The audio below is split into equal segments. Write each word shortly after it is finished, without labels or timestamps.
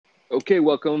Okay,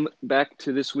 welcome back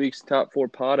to this week's Top 4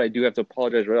 pod. I do have to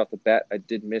apologize right off the bat. I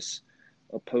did miss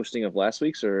a posting of last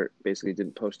week's, or basically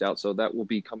didn't post out, so that will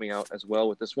be coming out as well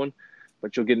with this one.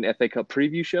 But you'll get an FA Cup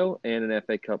preview show and an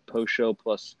FA Cup post show.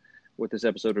 Plus, with this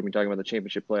episode, we'll be talking about the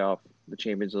Championship playoff, the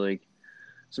Champions League,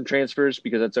 some transfers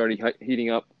because that's already heating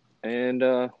up, and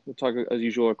we'll talk as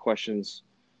usual questions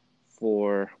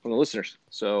from the listeners.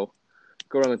 So,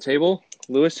 go around the table.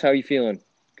 Lewis, how you feeling?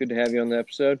 Good to have you on the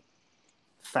episode.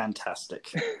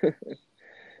 Fantastic.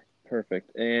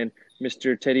 Perfect. And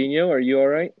Mr. Tedinho, are you all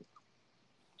right?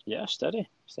 Yeah, steady.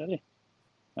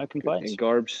 No complaints. And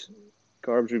Garbs,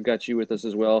 we've got you with us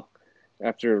as well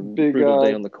after a brutal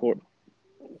day on the court.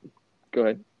 Go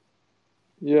ahead.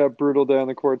 Yeah, brutal day on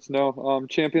the courts. No,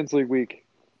 Champions League week,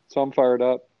 so I'm fired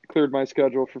up. Cleared my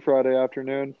schedule for Friday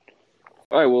afternoon.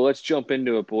 All right, well, let's jump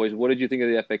into it, boys. What did you think of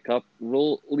the FA Cup?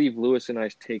 We'll leave Lewis and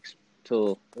I's takes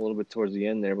till a little bit towards the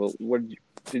end there, but what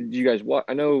did you guys watch?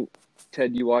 I know,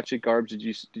 Ted, you watched it. Garbs, did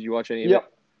you watch any of it?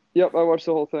 Yep, I watched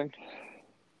the whole thing.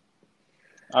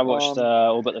 I watched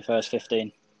all but the first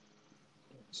 15.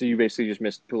 So you basically just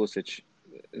missed Pulisic's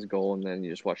goal, and then you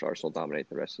just watched Arsenal dominate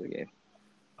the rest of the game.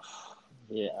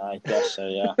 Yeah, I guess so.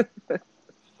 Yeah.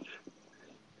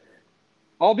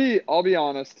 I'll be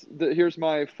honest. Here's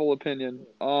my full opinion.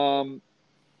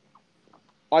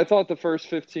 I thought the first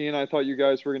 15, I thought you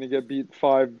guys were going to get beat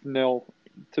 5-0,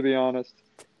 to be honest.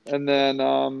 And then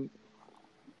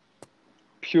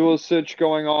Pulisic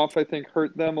going off, I think,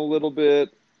 hurt them a little bit.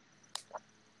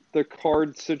 The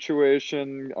card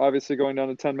situation, obviously going down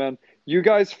to 10 men. You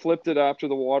guys flipped it after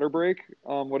the water break.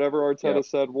 Whatever Arteta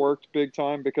said worked big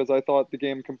time because I thought the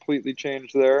game completely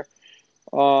changed there.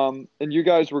 And you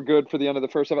guys were good for the end of the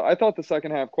first half. I thought the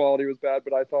second half quality was bad,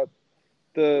 but I thought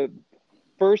the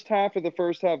first half of the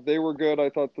first half, they were good. I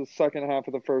thought the second half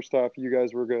of the first half, you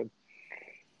guys were good.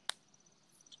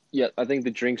 Yeah, I think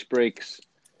the drinks breaks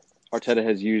Arteta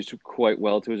has used quite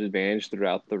well to his advantage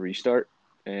throughout the restart.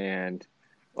 And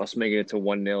us making it to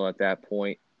 1-0 at that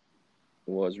point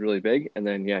was really big. And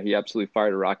then, he absolutely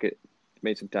fired a rocket,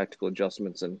 made some tactical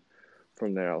adjustments. And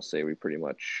from there, I'll say we pretty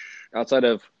much, outside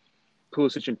of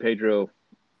Pulisic and Pedro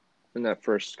in that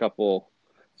first couple,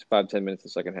 5-10 minutes of the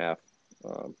second half,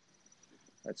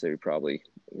 I'd say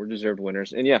we're deserved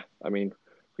winners. And I mean,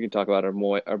 we can talk about our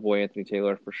boy Anthony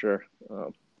Taylor for sure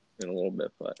in a little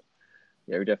bit, but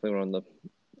we definitely were on the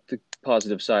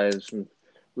positive side of some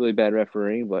really bad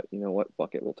refereeing. But you know what,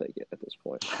 fuck it, we'll take it at this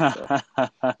point. So.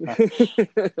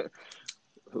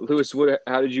 Lewis,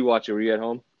 how did you watch it? Were you at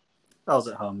home? I was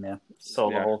at home. Yeah, saw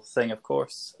the whole thing, of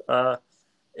course. I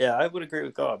would agree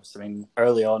with Garbs. I mean,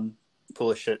 early on,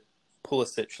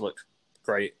 Pulisic looked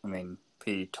great. I mean,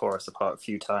 he tore us apart a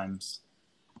few times,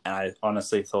 and I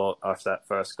honestly thought after that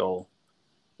first goal,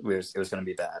 it was going to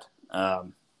be bad.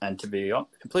 And to be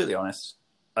completely honest,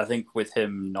 I think with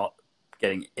him not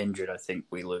getting injured, I think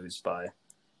we lose by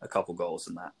a couple goals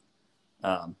in that.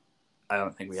 I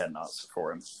don't think we had an answer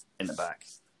for him in the back.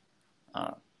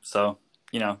 So,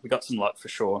 we got some luck for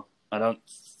sure. I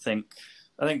think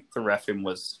the reffing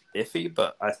was iffy,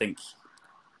 but I think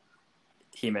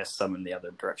he missed some in the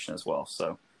other direction as well.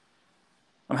 So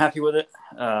I'm happy with it,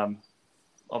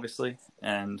 obviously,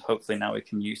 and hopefully now we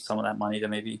can use some of that money to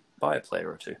maybe buy a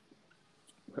player or two.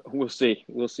 We'll see.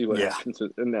 We'll see what happens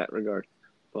in that regard.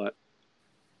 But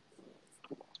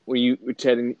were you,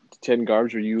 Ted and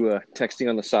Garbs, were you texting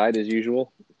on the side as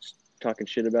usual, talking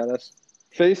shit about us?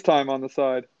 FaceTime on the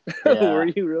side. Yeah. Were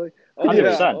you really?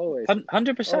 100%.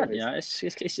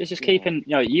 100%. It's just keeping.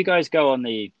 You guys go on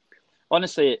the.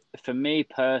 Honestly, for me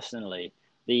personally,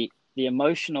 the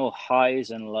emotional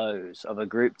highs and lows of a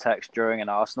group text during an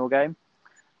Arsenal game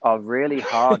are really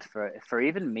hard for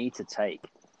even me to take,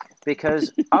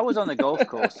 because I was on the golf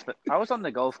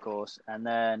course. And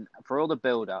then for all the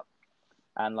build up,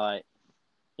 and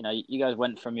you guys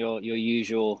went from your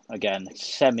usual, again,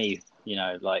 semi,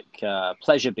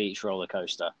 pleasure beach roller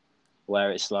coaster,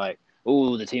 where it's like,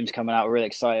 oh, the team's coming out, we're really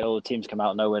excited. All the teams come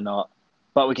out, no, we're not,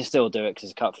 but we can still do it because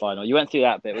it's a cup final. You went through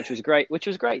that bit, which was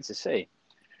great to see.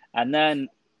 And then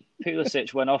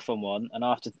Pulisic went off on one, and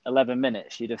after 11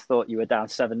 minutes, you'd have thought you were down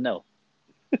 7-0.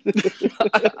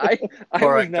 I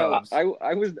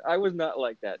was not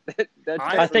like that.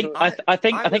 I think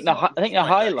the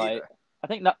highlight. I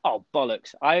think that. Oh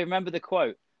bollocks! I remember the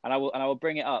quote, and I will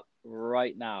bring it up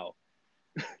right now.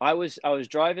 I was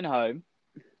driving home,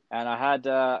 and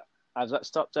I was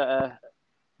stopped to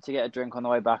get a drink on the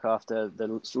way back after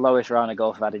the lowest round of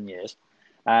golf I've had in years,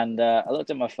 and I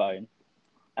looked at my phone,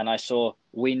 and I saw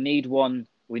we need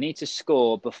to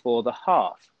score before the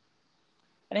half.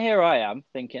 And here I am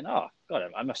thinking, oh, God,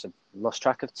 I must have lost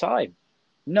track of time.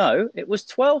 No, it was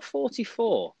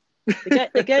 12:44.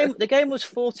 The game was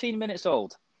 14 minutes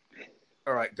old.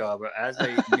 All right, Garber, as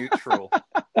a neutral,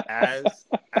 that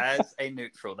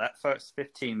first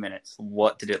 15 minutes,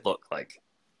 what did it look like?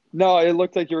 No, it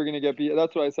looked like you were going to get beat.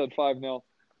 That's why I said 5-0.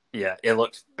 Yeah, it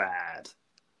looked bad.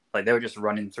 Like they were just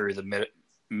running through the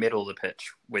middle of the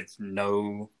pitch with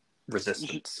no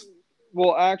resistance.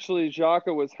 Well, actually,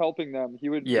 Xhaka was helping them. He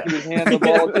would hand the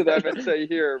ball to them and say,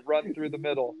 "Here, run through the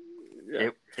middle." Yeah.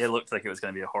 It looked like it was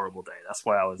going to be a horrible day. That's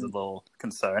why I was a little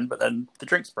concerned. But then the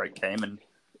drinks break came and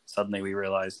suddenly we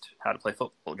realized how to play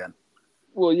football again.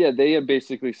 Well, yeah, they had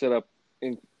basically set up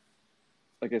in,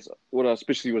 I guess, what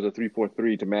especially was a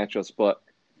 3-4-3 to match us. But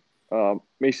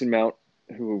Mason Mount,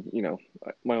 who,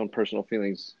 my own personal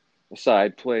feelings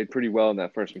aside, played pretty well in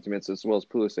that first 50 minutes, as well as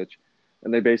Pulisic.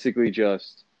 And they basically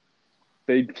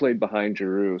they played behind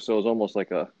Giroud. So it was almost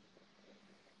like I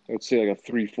would say like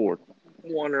a 3-4-1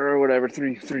 or whatever,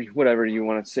 3-3, whatever you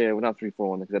want to say. Well, not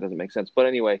 3-4-1 because that doesn't make sense. But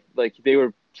anyway, like they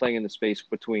were playing in the space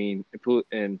between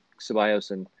and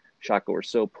Ceballos and Xhaka were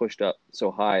so pushed up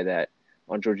so high that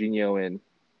on Jorginho and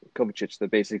Kovacic that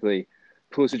basically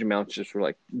Pulisic and Mount just were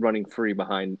like running free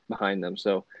behind them.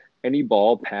 So any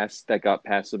ball that got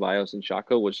past Ceballos and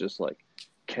Xhaka was just like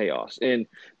chaos. And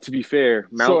to be fair,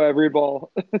 Mount, so every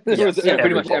ball,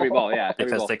 pretty much every ball,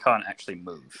 because they can't actually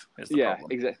move. Is the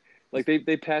problem. Exactly. Like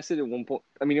they passed it at one point.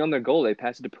 I mean, on their goal, they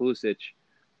passed it to Pulisic,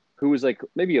 who was like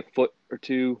maybe a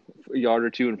yard or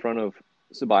two in front of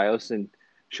Ceballos and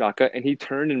Xhaka, and he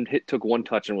turned and took one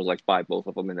touch and was like by both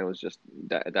of them, and it was just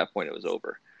at that point it was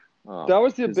over. That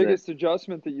was the biggest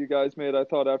adjustment that you guys made, I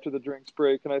thought, after the drinks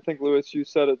break, and I think Lewis, you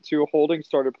said it too. Holding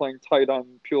started playing tight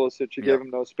on Pulisic. You gave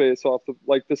him no space off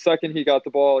the second he got the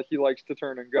ball, he likes to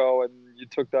turn and go, and you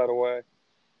took that away.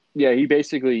 Yeah,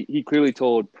 he clearly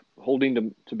told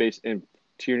Holding to base and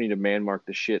Tierney to man mark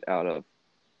the shit out of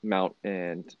Mount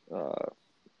and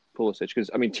Pulisic, because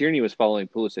I mean Tierney was following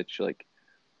Pulisic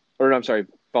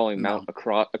following Mount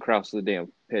across the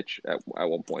damn pitch at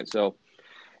one point. So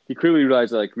he clearly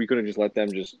realized like we couldn't just let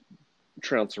them just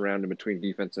trounce around in between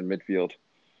defense and midfield,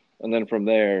 and then from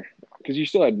there, because you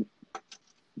still had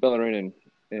Bellerin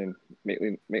and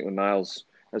Maitland-Niles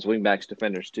as wingbacks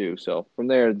defenders too. So from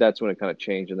there, that's when it kind of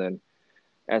changed, and then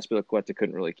Azpilicueta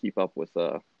couldn't really keep up with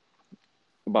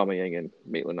Aubameyang and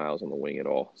Maitland-Niles on the wing at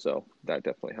all. So that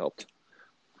definitely helped.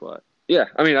 But yeah,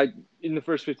 I mean, in the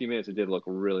first 50 minutes, it did look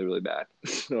really, really bad.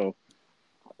 So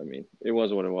I mean, it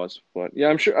was what it was. But yeah,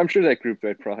 I'm sure that group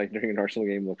that probably during an Arsenal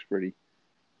game looks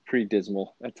pretty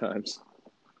dismal at times.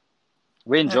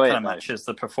 We enjoy it. Kind of matches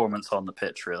the performance on the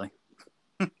pitch, really.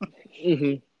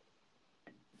 Mm-hmm.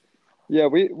 Yeah,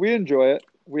 we enjoy it.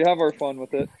 We have our fun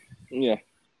with it. Yeah.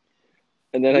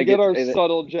 And then we get our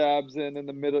subtle jabs in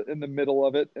the middle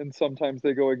of it, and sometimes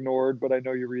they go ignored, but I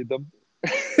know you read them.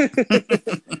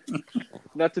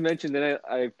 Not to mention that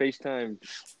I FaceTimed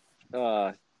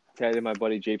Ted and my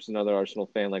buddy Japes, another Arsenal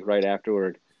fan, like right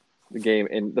afterward the game,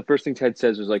 and the first thing Ted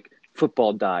says was like,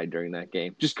 "Football died during that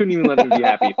game." Just couldn't even let me be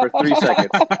happy for 3 seconds.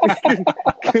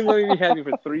 couldn't let me be happy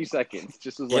for 3 seconds.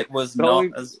 Just was like, it was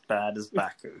not as bad as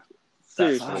Baku.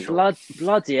 Seriously.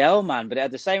 Bloody hell, man. But it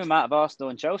had the same amount of Arsenal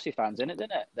and Chelsea fans in it,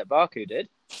 didn't it? That Baku did.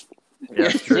 Yeah,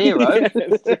 0.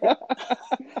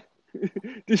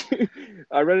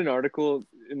 I read an article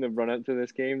in the run-up to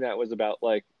this game that was about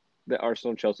like the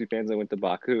Arsenal and Chelsea fans that went to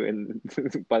Baku, and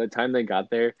by the time they got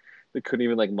there, they couldn't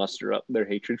even like muster up their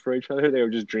hatred for each other. They were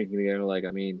just drinking together. Like,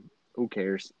 I mean, who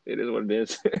cares? It is what it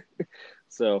is.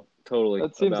 So totally.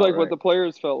 That seems like what the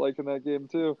players felt like in that game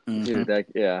too.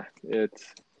 Mm-hmm.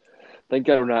 It's. Thank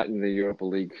God we're not in the Europa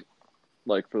League,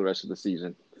 like for the rest of the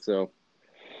season. So,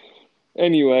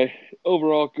 anyway,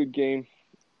 overall good game.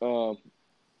 I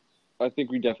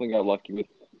think we definitely got lucky with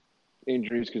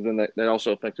injuries because then that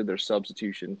also affected their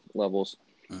substitution levels.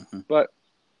 Mm-hmm. But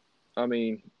I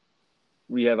mean,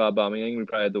 we have Aubameyang. We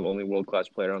probably had the only world-class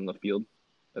player on the field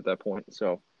at that point.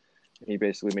 So he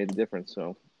basically made the difference.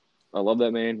 So I love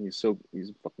that man. He's the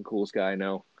fucking coolest guy I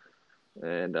know.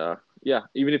 And yeah,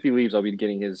 even if he leaves, I'll be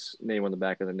getting his name on the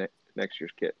back of the next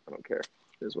year's kit. I don't care.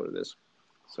 It is what it is.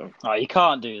 So. Oh, you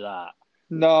can't do that.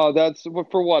 No, that's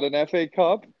for what, an FA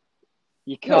Cup?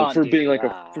 You can't for do being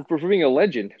that. for being a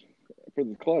legend for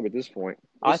the club at this point.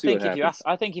 I think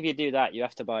if you do that, you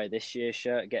have to buy this year's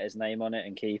shirt, get his name on it,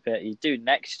 and keep it. You do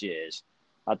next year's.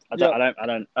 I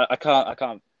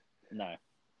can't. No.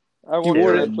 I won't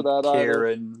wait for that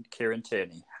either. Kieran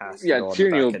Tierney has to go on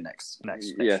the back of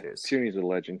next year's. Tierney's a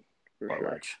legend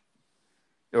for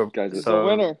sure. Guys, it's a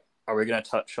winner. Are we going to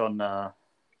touch on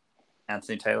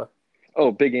Anthony Taylor?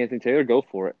 Oh, big Anthony Taylor, go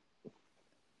for it.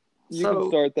 You can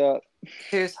start that.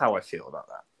 Here's how I feel about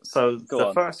that. So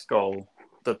the first goal,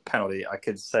 the penalty, I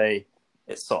could say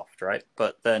it's soft, right?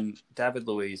 But then David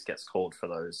Luiz gets called for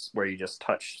those where you just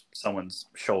touch someone's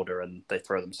shoulder and they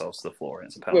throw themselves to the floor and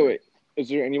it's a penalty. Wait. Is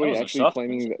there anybody actually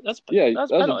claiming that? That's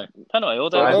penalty. Penalty all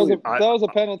day. That was a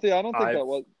penalty. I don't think that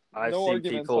was. I've seen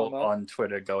people on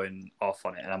Twitter going off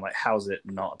on it, and I'm like, how's it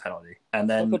not a penalty? And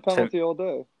then that's a penalty all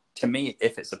day. To me,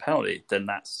 if it's a penalty, then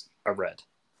that's a red.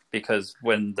 Because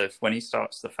when he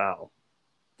starts the foul,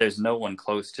 there's no one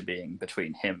close to being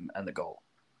between him and the goal.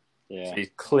 Yeah. So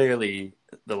he's clearly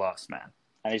the last man.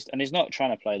 And he's not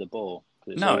trying to play the ball.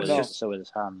 It's just so with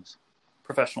his hands.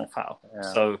 Professional foul. Yeah.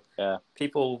 So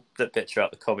people that bitch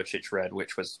about the Kovacic red,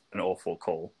 which was an awful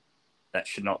call, that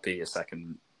should not be a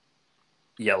second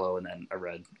yellow and then a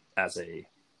red as a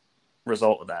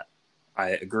result of that. I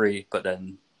agree, but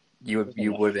then you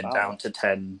would have been down to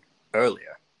 10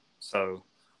 earlier. So,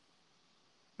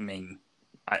 I mean,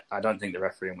 I don't think the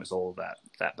refereeing was all that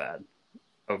bad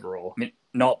overall. I mean,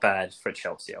 not bad for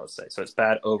Chelsea, I would say. So it's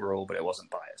bad overall, but it wasn't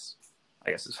biased,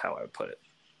 I guess is how I would put it.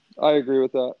 I agree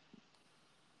with that.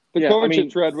 The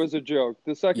Kovacic red was a joke.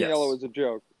 The second yellow was a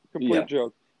joke. Complete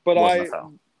joke. But I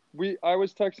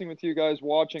was texting with you guys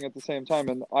watching at the same time,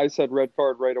 and I said red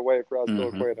card right away for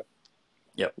Azpilicueta.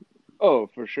 Yep. Oh,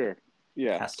 for sure.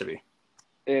 Yeah. Has to be.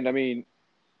 And, I mean,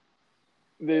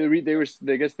 I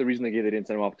guess the reason they didn't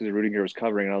send him off because Rudiger was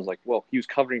covering, and I was like, well, he was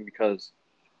covering because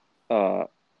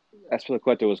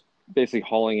Azpilicueta was basically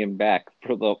hauling him back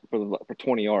for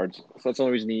 20 yards. So that's the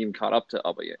only reason he even caught up to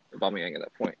Aubameyang at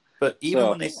that point. But even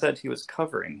when they said he was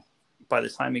covering, by the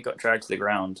time he got dragged to the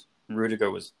ground, Rudiger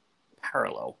was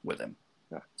parallel with him.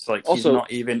 Yeah. So he's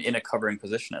not even in a covering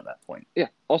position at that point. Yeah.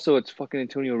 Also, it's fucking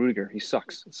Antonio Rudiger. He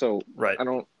sucks. So right. I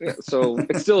don't. So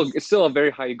it's still a very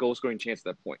high goal scoring chance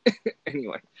at that point.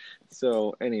 Anyway.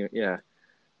 Yeah.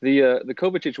 The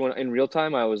Kovacic one in real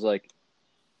time, I was like,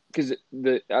 because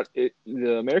the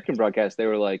American broadcast, they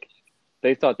were like,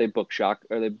 they thought they booked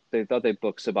they thought they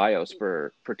booked Ceballos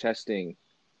for protesting,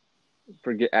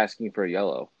 asking for a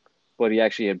yellow, but he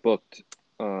actually had booked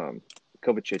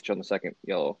Kovacic on the second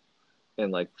yellow,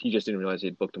 and he just didn't realize he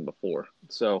had booked him before.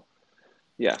 So,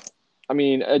 yeah, I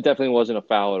mean, it definitely wasn't a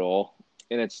foul at all,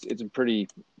 and it's pretty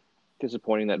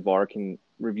disappointing that VAR can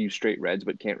review straight reds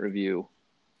but can't review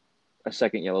a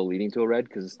second yellow leading to a red,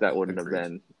 because that wouldn't have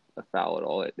been a foul at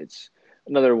all. It's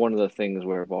another one of the things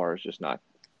where VAR is just not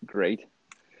great.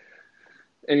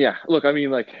 And yeah, look, I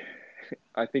mean,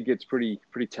 I think it's pretty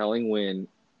telling when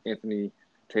Anthony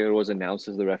Taylor was announced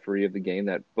as the referee of the game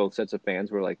that both sets of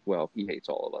fans were like, well, he hates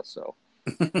all of us. So,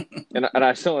 and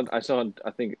I saw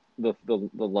I think the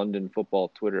London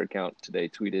football Twitter account today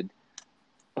tweeted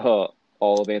all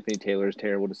of Anthony Taylor's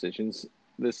terrible decisions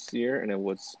this year, and it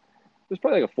was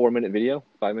probably like a 5-minute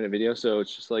video. So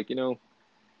it's just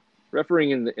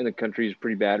refereeing in the country is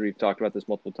pretty bad. We've talked about this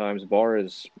multiple times. VAR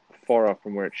is far off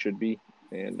from where it should be,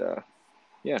 and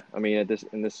yeah, I mean,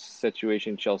 in this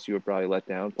situation, Chelsea were probably let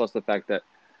down. Plus the fact that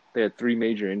they had 3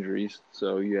 major injuries,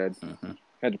 so you had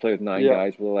to play with 9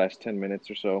 guys for the last 10 minutes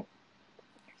or so.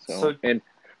 So and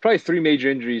probably 3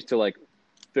 major injuries to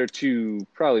their 2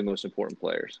 probably most important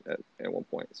players at one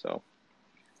point. So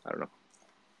I don't know.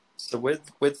 So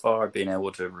with VAR being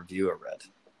able to review a red,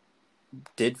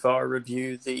 did VAR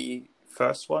review the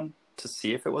first one to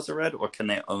see if it was a red, or can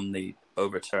they only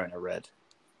overturn a red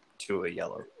to a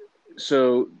yellow?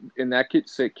 So in that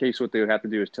case, what they would have to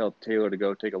do is tell Taylor to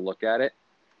go take a look at it,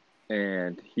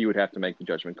 and he would have to make the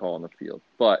judgment call on the field.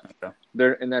 But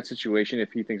they're in that situation,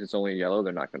 if he thinks it's only a yellow,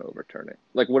 they're not going to overturn it.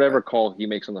 Whatever call he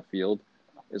makes on the field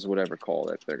is whatever call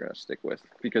that they're going to stick with,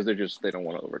 because they don't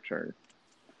want to overturn.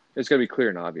 It's going to be clear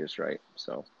and obvious, right?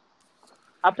 So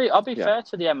I'll be fair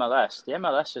to the MLS. The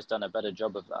MLS has done a better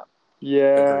job of that.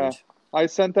 Yeah. Agreed. I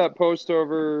sent that post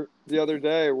over the other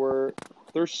day where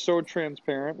they're so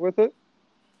transparent with it.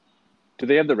 Do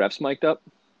they have the refs mic'd up?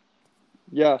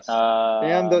 Yes.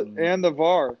 And the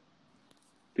VAR.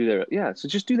 Do they? Yeah. So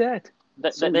just do that.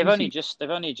 They've only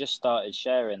just started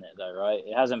sharing it though, right?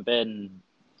 It hasn't been.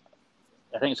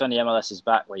 I think it's on the MLS's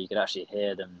back where you could actually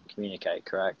hear them communicate.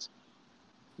 Correct?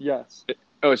 Yes.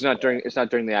 It's not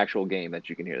during the actual game that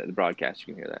you can hear that. The broadcast,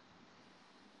 you can hear that.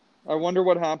 I wonder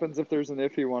what happens if there's an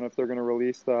iffy one, if they're going to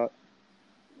release that.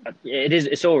 It is.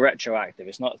 It's all retroactive.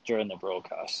 It's not during the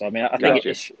broadcast. So, I mean, I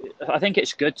think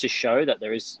it's good to show that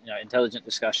there is intelligent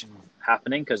discussion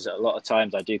happening, because a lot of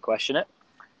times I do question it.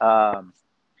 But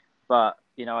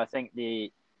I think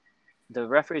the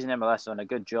referees in MLS are doing a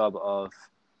good job of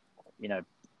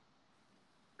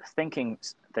thinking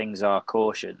things are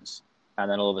cautions, and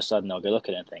then all of a sudden they'll go look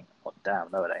at it and think, "What? Damn,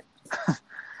 no, it ain't."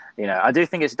 I do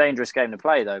think it's a dangerous game to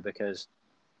play though because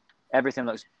everything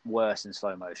looks worse in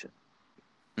slow motion.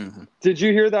 Mm-hmm. Did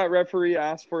you hear that referee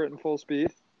ask for it in full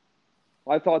speed?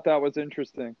 I thought that was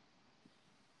interesting.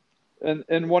 And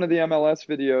in one of the MLS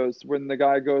videos, when the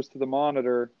guy goes to the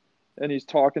monitor and he's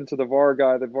talking to the VAR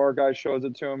guy shows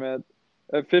it to him at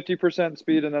 50%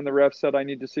 speed, and then the ref said, I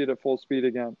need to see it at full speed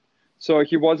again. So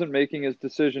he wasn't making his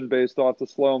decision based off the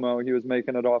slow-mo. He was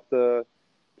making it off the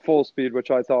full speed,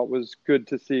 which I thought was good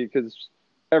to see because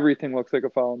everything looks like a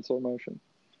foul in slow motion.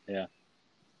 Yeah.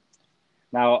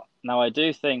 Now I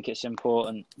do think it's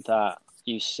important that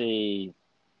you see.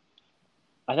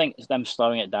 I think them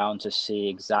slowing it down to see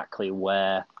exactly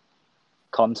where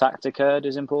contact occurred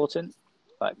is important.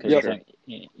 Like, because I think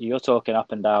you're talking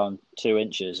up and down 2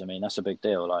 inches. I mean, that's a big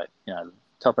deal. Like,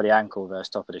 top of the ankle versus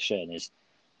top of the shin is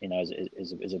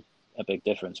a big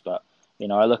difference. But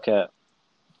I look at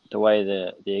the way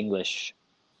the English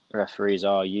referees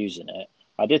are using it.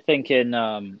 I did think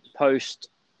in post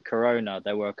Corona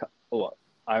there were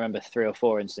I remember 3 or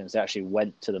 4 instances that actually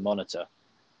went to the monitor,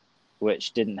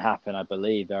 which didn't happen, I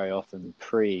believe, very often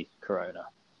pre-Corona.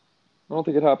 I don't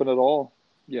think it happened at all.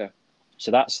 Yeah. So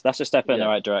that's a step in the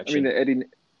right direction. I mean, the Eddie.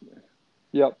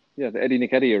 Yep. Yeah, the Eddie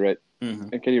Nketiah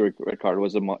Mm-hmm. red card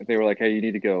was they were like, hey, you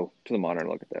need to go to the monitor and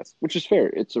look at this, which is fair.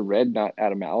 It's a red, not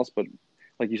out of malice, but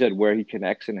like you said, where he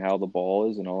connects and how the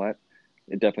ball is and all that,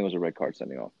 it definitely was a red card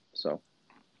sending off. So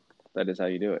that is how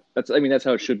you do it. That's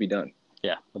how it should be done.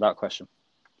 Yeah, without question.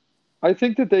 I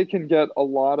think that they can get a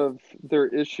lot of their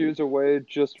issues away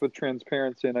just with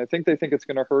transparency, and I think they think it's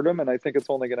going to hurt them, and I think it's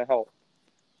only going to help.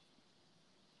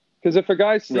 Because if a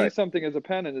guy sees something as a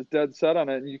pen and is dead set on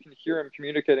it, and you can hear him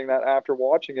communicating that after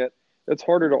watching it, it's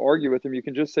harder to argue with him. You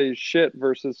can just say shit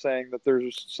versus saying that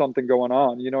there's something going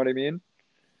on. You know what I mean?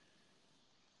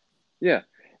 Yeah.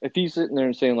 If he's sitting there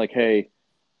and saying like, hey,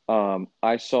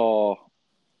 I saw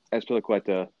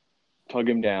Azpilicueta tug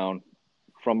him down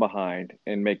from behind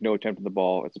and make no attempt at the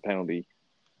ball, it's a penalty.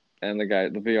 And the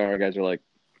VR guys are like,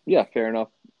 yeah, fair enough.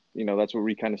 That's what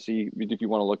we kind of see. If you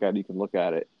want to look at it, you can look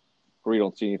at it. Or you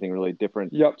don't see anything really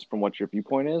different from what your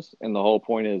viewpoint is. And the whole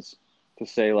point is to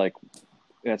say, like,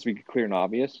 it has to be clear and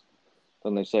obvious.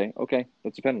 Then they say, okay,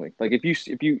 that's a penalty. Like,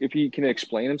 if he can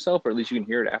explain himself, or at least you can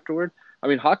hear it afterward. I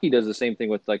mean, hockey does the same thing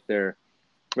with, like, their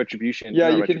retribution. Yeah,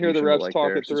 you can hear the refs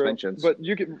talk it through. Suspensions. But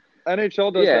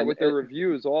NHL does that with their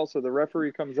reviews also. The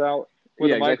referee comes out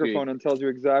with a microphone and tells you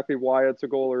exactly why it's a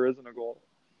goal or isn't a goal.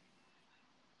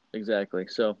 Exactly.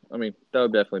 So, I mean, that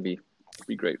would definitely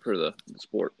be great for the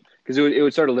sport. Because it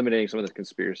would start eliminating some of the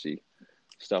conspiracy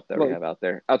stuff that we have out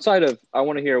there. Outside of, I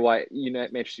want to hear why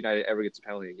Manchester United ever gets a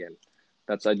penalty again.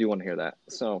 I do want to hear that.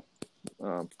 So,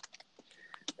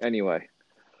 anyway.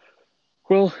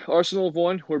 Well, Arsenal have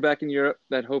won. We're back in Europe.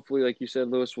 That hopefully, like you said,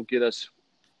 Lewis, will get us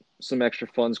some extra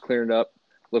funds cleared up.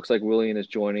 Looks like Willian is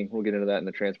joining. We'll get into that in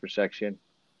the transfer section.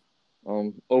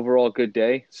 Overall, good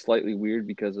day. Slightly weird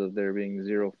because of there being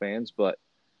 0 fans, but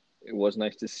it was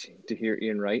nice to hear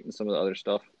Ian Wright and some of the other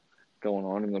stuff going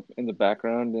on in the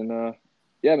background. And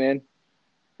yeah, man.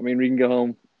 I mean, we can go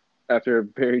home after a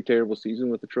very terrible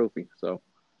season with a trophy. So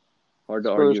hard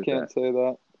to argue with that. Spurs can't say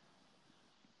that.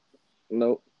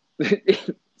 Nope.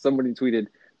 Somebody tweeted,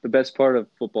 the best part of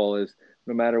football is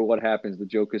no matter what happens, the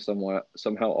joke is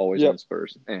somehow always on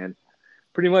Spurs. And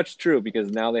pretty much true,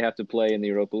 because now they have to play in the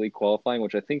Europa League qualifying,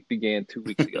 which I think began 2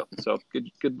 weeks ago. So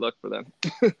good luck for them.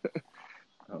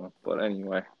 But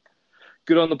anyway,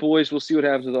 good on the boys. We'll see what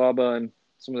happens with Alba and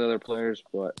some of the other players.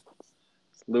 But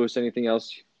Lewis, anything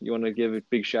else you want to give a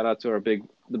big shout out to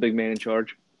the big man in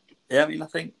charge? Yeah, I mean, I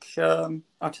think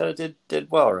Arteta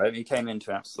did well, right? He came into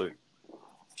an absolute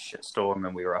shitstorm,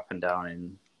 and we were up and down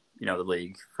in the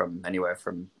league from anywhere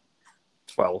from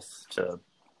 12th to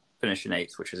finishing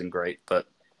 8th, which isn't great. But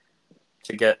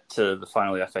to get to the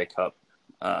final of the FA Cup,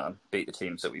 beat the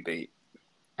teams that we beat,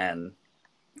 and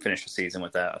finish the season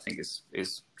with that, I think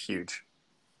is huge.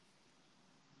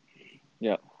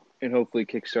 Yeah, and hopefully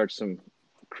kickstart some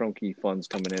crunky funds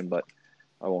coming in, but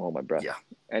I won't hold my breath. Yeah.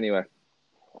 Anyway,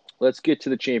 let's get to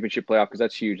the championship playoff because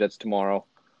that's huge. That's tomorrow.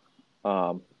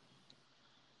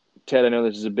 Ted, I know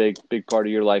this is a big part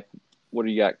of your life. What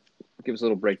do you got? Give us a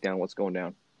little breakdown of what's going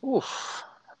down. Oof.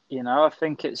 I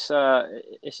think it's an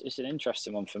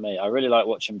interesting one for me. I really like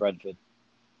watching Brentford.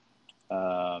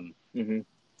 I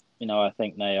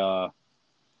think they are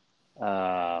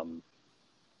a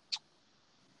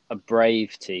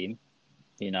brave team,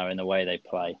 in the way they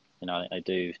play. They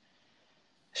do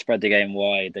spread the game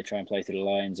wide. They try and play through the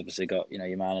lines. Obviously got,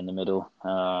 your man in the middle,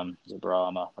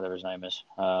 Zabrama, whatever his name is,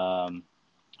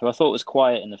 who I thought was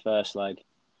quiet in the first leg.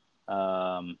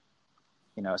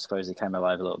 I suppose he came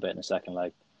alive a little bit in the second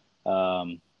leg.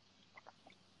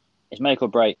 It's make or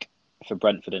break for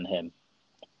Brentford and him.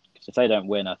 Because if they don't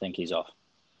win, I think he's off.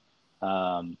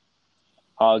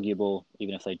 Arguable,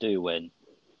 even if they do win,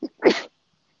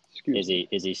 is he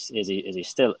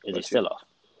still off?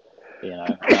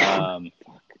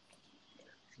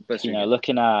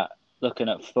 Looking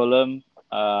at Fulham,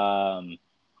 I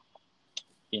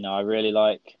really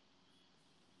like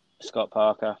Scott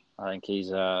Parker. I think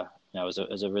he's as a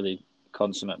really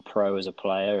consummate pro as a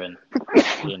player, and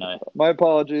my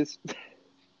apologies.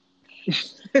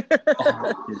 He's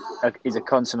a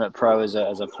consummate pro as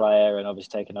a player, and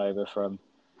obviously taken over from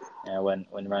when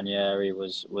Ranieri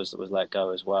was let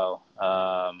go as well.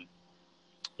 I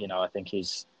think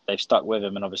they've stuck with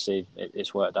him, and obviously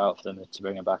it's worked out for them to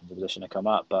bring him back into position to come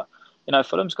up. But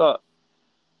Fulham's got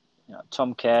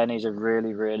Tom Kearney's a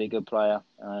really, really good player,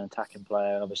 an attacking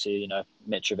player, and obviously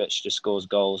Mitrovic just scores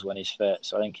goals when he's fit.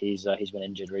 So I think he's been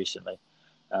injured recently.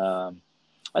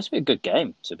 That's been a good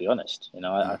game, to be honest.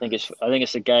 I think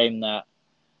it's a game that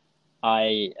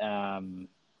I am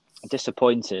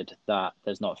disappointed that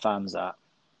there's not fans at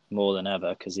more than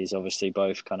ever, because these obviously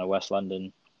both kind of West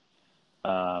London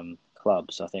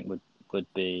clubs. I think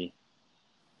would be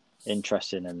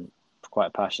interesting and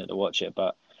quite passionate to watch it.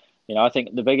 But I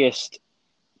think the biggest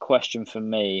question for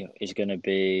me is going to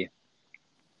be,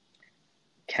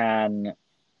 can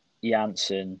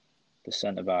Janssen, the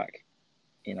centre back,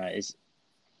 he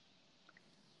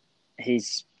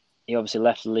obviously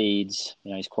left Leeds.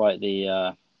 He's quite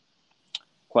the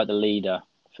leader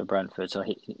for Brentford. So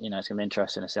it's going to be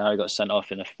interesting to see. I know he got sent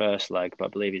off in the first leg, but I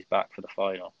believe he's back for the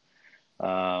final.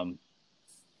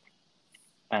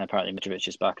 And apparently Mitrovic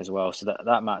is back as well. So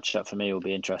that matchup for me will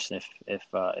be interesting if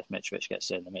Mitrovic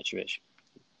gets in, the Mitrovic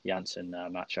Janssen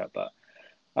matchup. But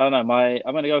I don't know.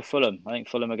 I'm going to go Fulham. I think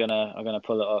Fulham are going to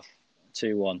pull it off.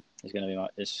 2-1 is going to be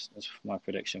my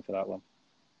prediction for that one.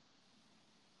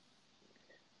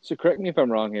 So correct me if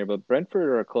I'm wrong here, but Brentford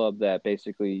are a club that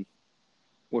basically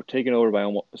were taken over by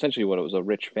essentially what it was, a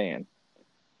rich fan.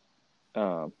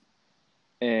 And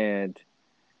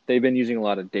they've been using a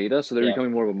lot of data, so they're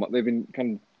becoming more of they've been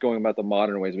kind of going about the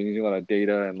modern ways. They've been using a lot of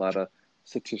data and a lot of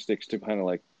statistics to kind of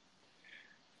like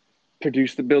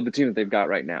build the team that they've got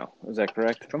right now. Is that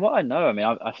correct? From what I know,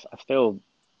 I feel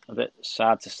a bit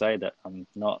sad to say that I'm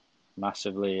not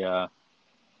massively. I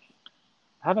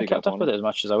haven't kept up with it as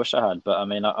much as I wish I had, but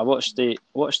I watched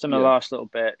them the last little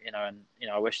bit, and I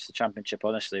wish the Championship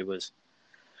honestly was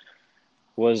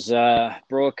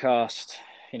broadcast.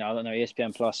 I don't know,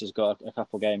 ESPN Plus has got a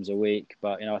couple games a week,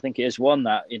 but I think it is one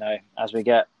that as we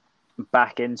get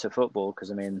back into football, because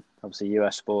obviously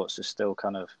US sports is still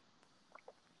kind of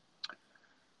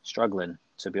struggling,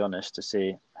 to be honest, to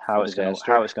see how it's going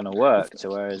to work. To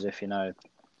whereas if you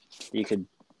could.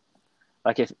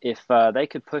 Like if they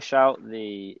could push out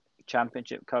the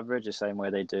Championship coverage the same way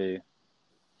they do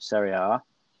Serie A,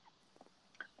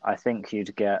 I think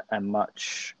you'd get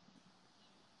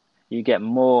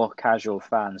more casual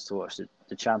fans to watch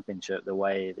the Championship the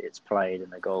way it's played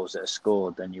and the goals that are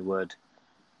scored than you would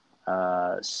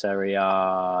Serie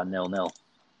A 0-0.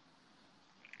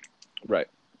 Right.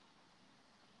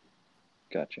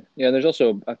 Gotcha. Yeah, there's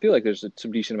also, I feel like there's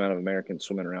some decent amount of Americans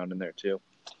swimming around in there too.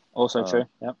 Also true.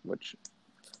 Yeah.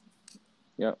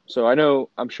 So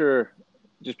I'm sure,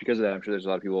 just because of that, I'm sure there's a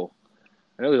lot of people.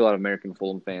 I know there's a lot of American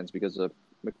Fulham fans because of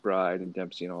McBride and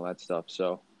Dempsey and all that stuff.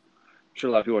 So I'm sure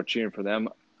a lot of people are cheering for them.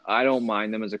 I don't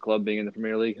mind them as a club being in the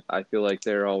Premier League. I feel like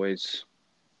they've always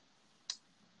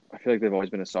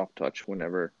been a soft touch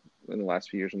whenever in the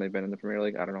last few years when they've been in the Premier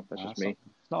League. I don't know if that's just me.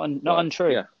 It's not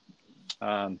untrue.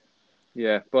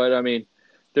 Yeah. But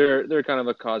they're kind of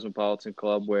a cosmopolitan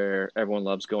club where everyone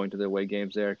loves going to the away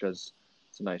games there because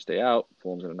it's a nice day out.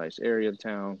 Fulham's in a nice area of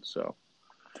town. So,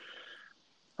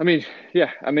 I'm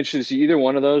interested to see either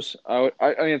one of those. I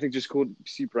think just cool to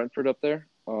see Brentford up there.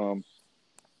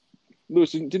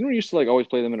 Lewis, didn't we used to always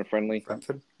play them in a friendly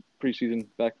Brentford preseason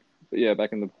back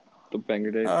in the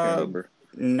Banger days? I can't remember.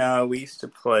 No, we used to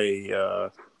play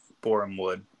Boreham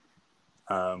Wood.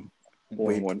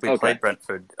 We played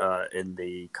Brentford in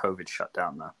the COVID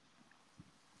shutdown, though.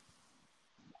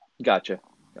 Gotcha.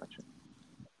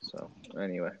 So,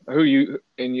 anyway, who you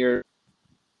in your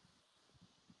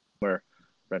where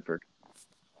Brentford?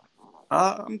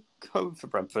 I'm hoping for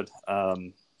Brentford. A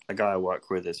guy I work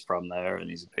with is from there, and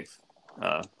he's a big,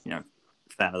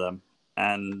 fan of them.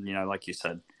 And like you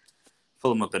said,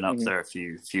 Fulham have been up there a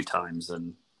few times,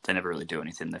 and they never really do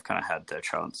anything. They've kind of had their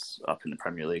chance up in the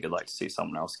Premier League. I'd like to see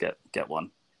someone else get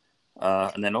one.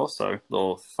 And then also,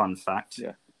 little fun fact: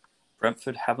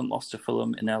 Brentford haven't lost to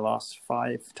Fulham in their last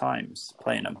 5 times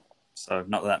playing them. So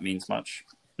not that means much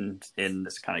in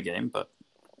this kind of game, but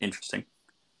interesting.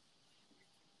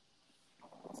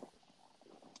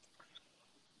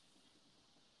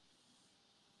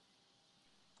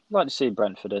 I'd like to see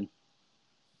Brentford in.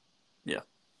 Yeah.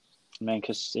 I mean,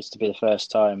 because it's to be the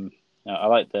first time. I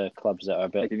like the clubs that are a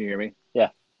bit. Can you hear me? Yeah.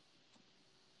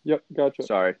 Yep, gotcha.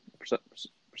 Sorry, for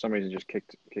some reason, just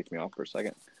kicked me off for a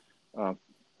second.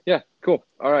 Yeah, cool.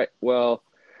 All right. Well,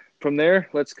 from there,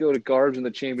 let's go to Garbs in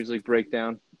the Champions League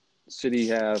breakdown. City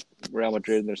have Real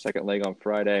Madrid in their second leg on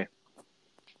Friday.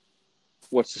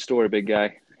 What's the story, big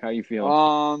guy? How you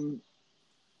feeling?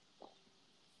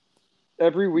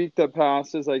 Every week that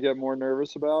passes, I get more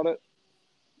nervous about it.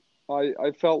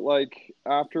 I felt like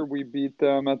after we beat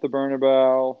them at the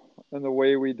Bernabeu and the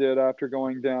way we did after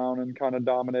going down and kind of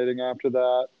dominating after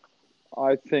that,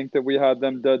 I think that we had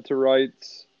them dead to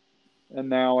rights. And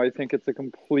now I think it's a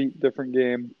complete different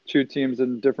game. 2 teams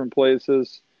in different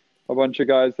places, a bunch of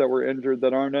guys that were injured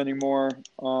that aren't anymore.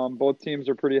 Both teams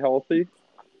are pretty healthy.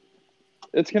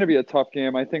 It's going to be a tough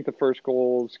game. I think the first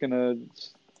goal is going to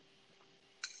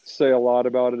say a lot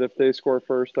about it. If they score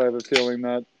first, I have a feeling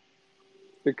that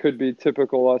it could be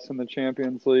typical us in the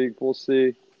Champions League. We'll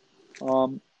see.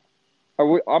 I'm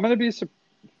going to be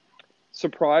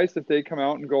surprised if they come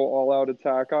out and go all-out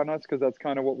attack on us, because that's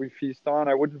kind of what we feast on.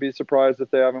 I wouldn't be surprised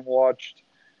if they haven't watched,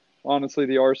 honestly,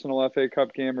 the Arsenal FA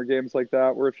Cup game or games like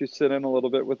that, where if you sit in a little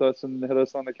bit with us and hit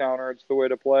us on the counter, it's the way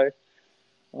to play.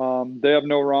 They have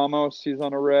no Ramos. He's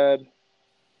on a red.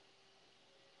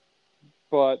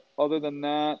 But other than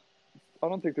that, I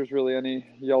don't think there's really any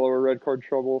yellow or red card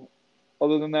trouble.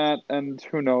 Other than that, and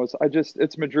who knows?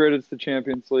 It's Madrid. It's the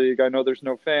Champions League. I know there's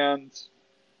no fans,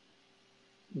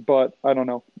 but I don't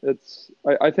know.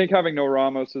 I think having no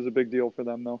Ramos is a big deal for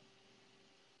them, though.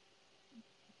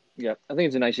 Yeah, I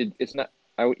think it's not.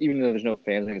 Even though there's no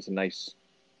fans, I think it's a nice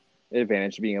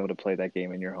advantage to being able to play that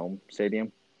game in your home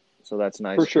stadium. So that's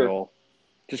nice for sure.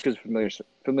 Just because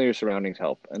familiar surroundings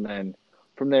help, and then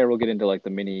from there we'll get into like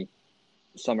the mini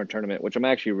summer tournament, which I'm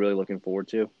actually really looking forward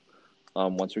to.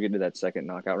 Once we get into that second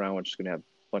knockout round, we're just going to have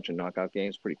a bunch of knockout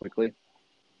games pretty quickly.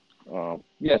 So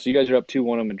you guys are up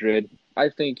 2-1 on Madrid. I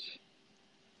don't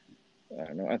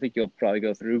know. I think you'll probably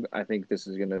go through. I think this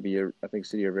is going to be I think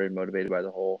City are very motivated by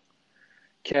the whole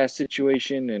cast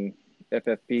situation and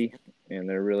FFP, and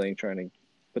they're really trying to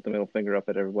put the middle finger up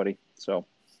at everybody. So,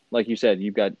 like you said,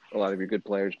 you've got a lot of your good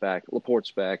players back.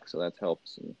 Laporte's back, so that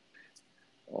helps and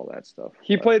all that stuff.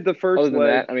 He played the first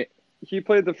leg. That, I mean, he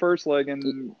played the first leg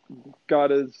and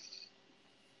got his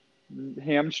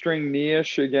hamstring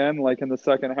knee-ish again, like in the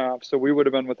second half. So we would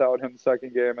have been without him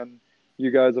second game, and you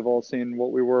guys have all seen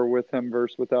what we were with him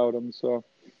versus without him. So,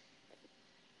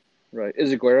 right,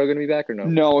 is Aguero going to be back or no?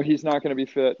 No, he's not going to be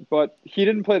fit. But he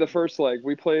didn't play the first leg.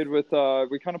 We played with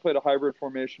we kind of played a hybrid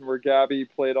formation where Gabby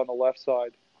played on the left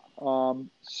side.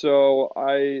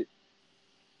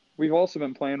 We've also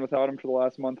been playing without him for the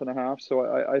last month and a half, so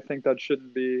I think that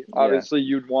shouldn't be. Obviously,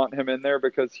 you'd want him in there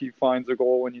because he finds a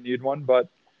goal when you need one, but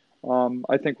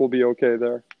I think we'll be okay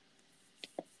there.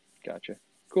 Gotcha.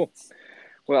 Cool.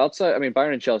 Well, outside, I mean,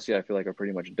 Bayern and Chelsea, I feel like are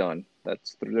pretty much done.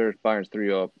 Bayern's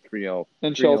 3-0.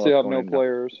 And Chelsea have no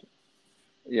players.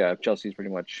 Yeah, Chelsea's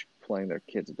pretty much playing their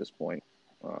kids at this point.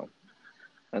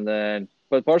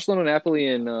 But Barcelona, Napoli,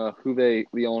 and Juve,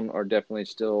 Lyon are definitely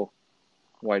still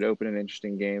wide open and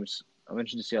interesting games. I'm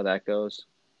interested to see how that goes.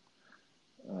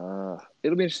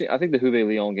 It'll be interesting. I think the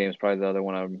Juve-Lyon game is probably the other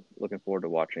one I'm looking forward to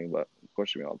watching, but of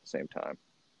course it'll be all at the same time.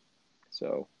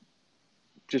 So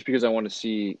just because I want to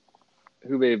see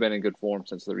Juve have been in good form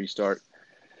since the restart,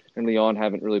 and Lyon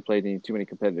haven't really played too many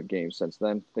competitive games since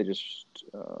then. They just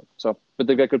but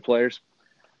they've got good players.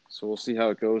 So we'll see how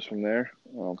it goes from there.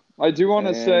 I do want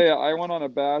to say I went on a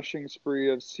bashing spree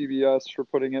of CBS for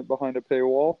putting it behind a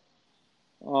paywall.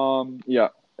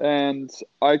 And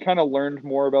I kind of learned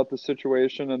more about the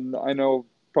situation, and I know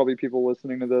probably people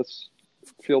listening to this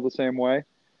feel the same way.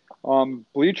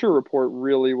 Bleacher Report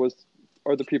really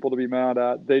are the people to be mad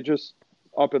at. They just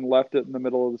up and left it in the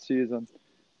middle of the season.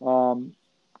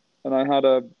 And I had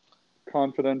a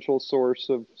confidential source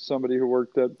of somebody who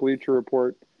worked at Bleacher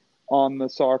Report on the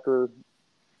soccer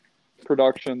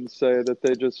production say that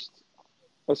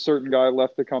a certain guy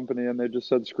left the company and they just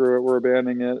said, screw it, we're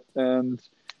abandoning it. And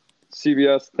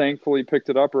CBS thankfully picked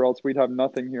it up, or else we'd have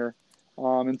nothing here.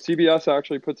 And CBS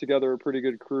actually put together a pretty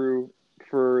good crew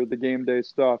for the game day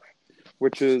stuff,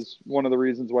 which is one of the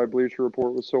reasons why Bleacher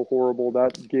Report was so horrible.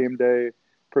 That game day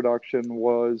production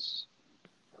was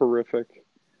horrific.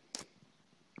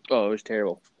 Oh, it was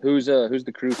terrible. Who's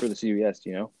the crew for the CBS? Do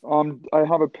you know? I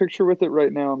have a picture with it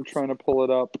right now. I'm trying to pull it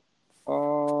up.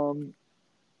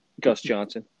 Gus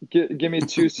Johnson. Give me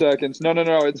 2 seconds. No.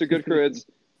 It's a good crew.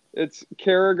 It's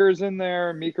Carragher's in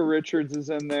there. Mika Richards is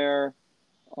in there.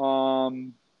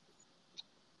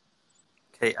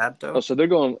 Kate Abdo. Oh, so they're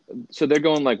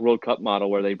going like World Cup model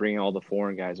where they bring all the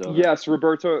foreign guys over. Yes,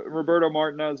 Roberto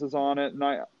Martinez is on it, and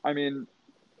I mean,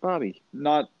 Bobby.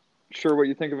 Not sure what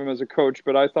you think of him as a coach,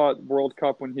 but I thought World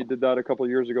Cup when he did that a couple of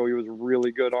years ago, he was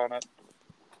really good on it.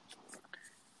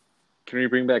 Can we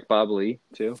bring back Bob Lee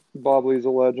too? Bob Lee's a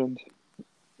legend.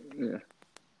 Yeah.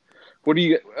 What do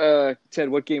you, Ted?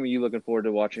 What game are you looking forward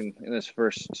to watching in this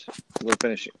first? While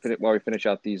we finish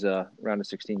out these round of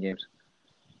 16 games.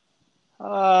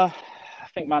 I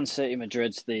think Man City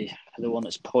Madrid's the one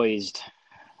that's poised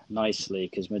nicely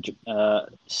because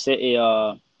City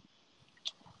are.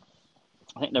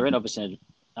 I think they're in obviously an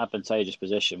advantageous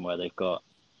position where they've got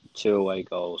 2 away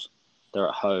goals. They're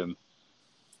at home,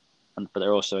 but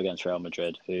they're also against Real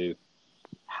Madrid, who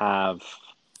have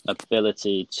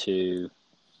ability to,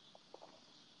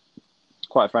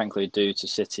 quite frankly, do to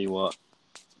City what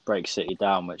breaks City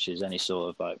down, which is any sort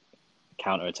of like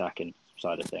counter-attacking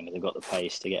side of things. They've got the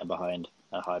pace to get behind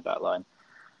a high back line,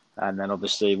 and then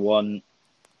obviously one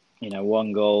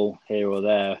goal here or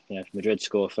there. If Madrid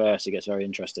score first, it gets very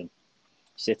interesting.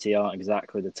 City aren't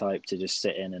exactly the type to just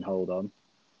sit in and hold on.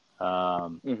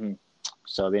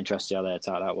 So it'll be interesting how they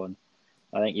attack that one.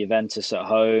 I think Juventus at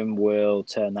home will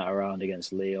turn that around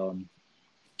against Lyon.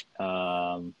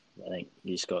 I think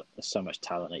you've got so much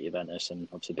talent at Juventus, and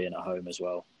obviously being at home as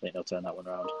well, I think they'll turn that one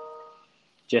around.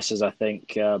 Just as I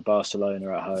think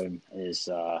Barcelona at home is,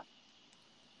 I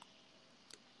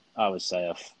would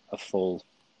say a full.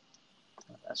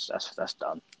 That's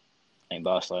done. I think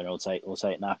Barcelona will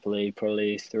take Napoli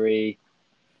probably 3.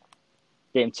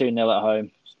 Get him 2-0 at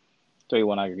home,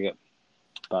 3-1 aggregate.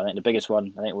 But I think the biggest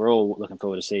one, I think we're all looking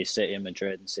forward to see City and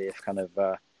Madrid and see if kind of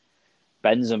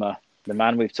Benzema, the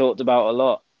man we've talked about a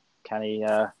lot, can he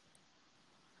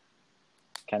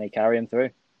carry him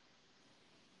through?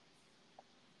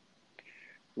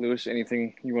 Lewis,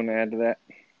 anything you want to add to that?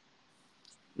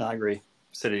 No, I agree.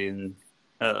 City and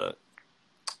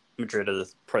Madrid are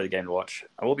probably the game to watch.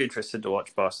 I will be interested to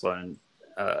watch Barcelona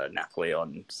and Napoli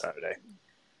on Saturday.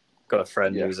 Got a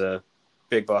friend who's a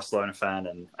big Barcelona fan,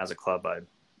 and as a club, I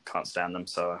can't stand them,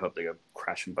 so I hope they go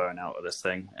crash and burn out of this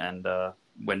thing and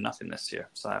win nothing this year.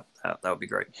 So that would be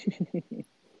great.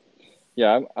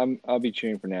 Yeah, I'll be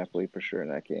cheering for Napoli for sure in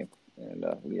that game, and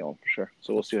Lyon for sure.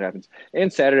 So we'll see what happens.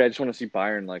 And Saturday, I just want to see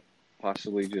Bayern like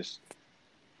possibly just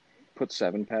put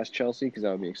 7 past Chelsea because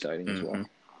that would be exciting as well.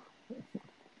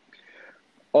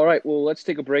 All right, well, let's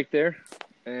take a break there,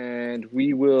 and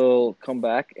we will come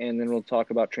back, and then we'll talk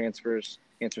about transfers,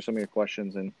 answer some of your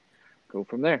questions, and go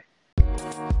from there.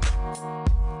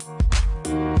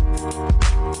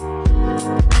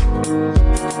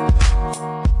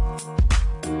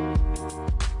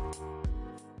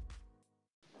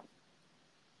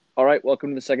 All right, welcome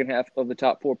to the second half of the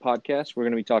Top 4 podcast. We're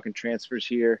going to be talking transfers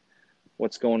here,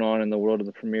 what's going on in the world of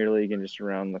the Premier League and just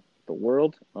around the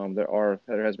world.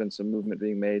 There has been some movement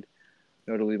being made,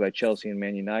 notably by Chelsea and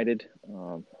Man United.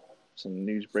 Some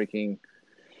news breaking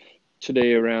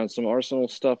today around some Arsenal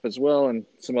stuff as well, and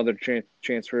some other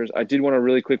transfers. I did want to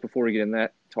really quick before we get in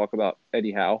that talk about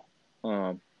Eddie Howe.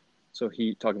 So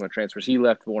he talking about transfers. He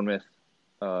left Bournemouth.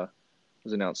 Was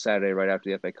announced Saturday right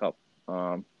after the FA Cup.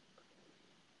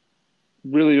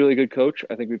 Really, really good coach.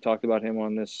 I think we've talked about him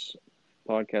on this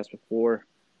podcast before.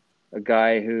 A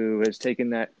guy who had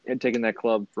taken that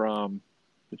club from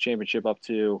the championship up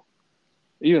to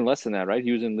even less than that, right?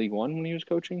 He was in League One when he was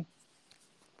coaching.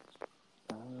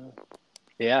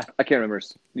 Yeah, I can't remember.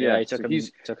 Yeah, he took him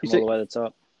all the way to the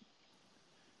top.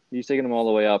 He's taken them all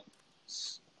the way up.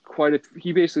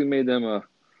 He basically made them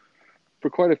for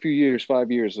quite a few years,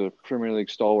 5 years, a Premier League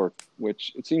stalwart.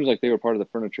 Which it seems like they were part of the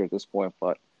furniture at this point,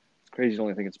 but it's crazy to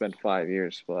only think it's been 5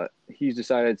 years. But he's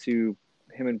decided him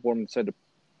and Bournemouth decided to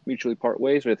mutually part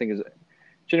ways, which I think is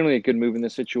generally a good move in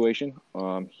this situation.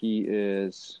 He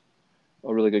is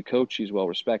a really good coach. He's well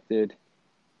respected,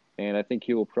 and I think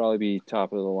he will probably be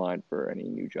top of the line for any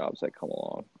new jobs that come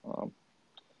along.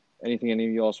 Anything any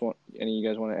of you guys want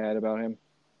to add about him?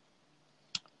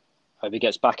 Hope he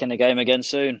gets back in the game again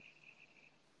soon.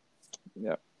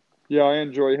 Yeah, I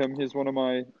enjoy him. He's one of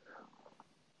my,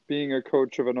 being a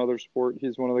coach of another sport,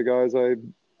 he's one of the guys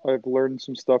I've learned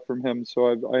some stuff from him,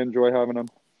 so I enjoy having him.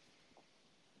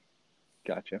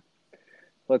 Gotcha.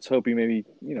 Let's hope he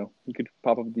could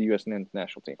pop up with the U.S.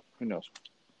 national team. Who knows?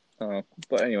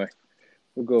 But anyway,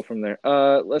 we'll go from there.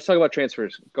 Let's talk about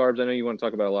transfers. Garbs, I know you want to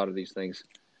talk about a lot of these things.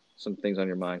 Some things on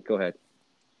your mind. Go ahead.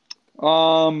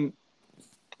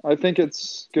 I think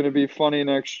it's going to be funny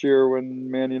next year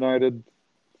when Man United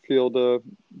field a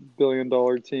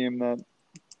billion-dollar team that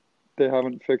they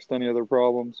haven't fixed any of their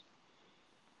problems,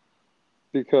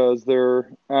 because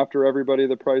after everybody,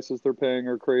 the prices they're paying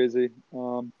are crazy.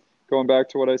 Going back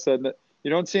to what I said, you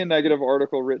don't see a negative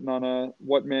article written on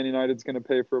what Man United's going to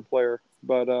pay for a player,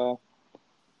 but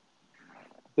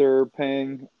they're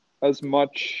paying as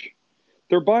much.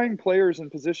 They're buying players in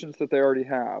positions that they already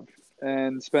have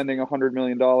and spending $100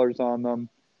 million on them.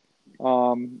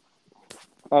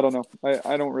 I don't know.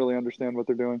 I don't really understand what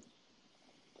they're doing.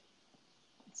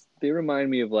 They remind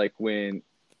me of like when.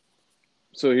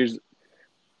 So here's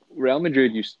Real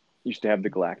Madrid used to have the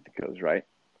Galacticos, right?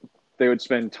 They would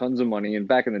spend tons of money, and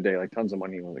back in the day, like tons of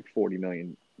money, like 40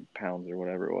 million pounds or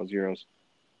whatever it was, euros.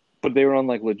 But they were on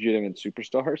like legitimate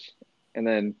superstars, and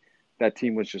then that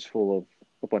team was just full of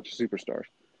a bunch of superstars.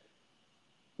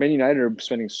 Man United are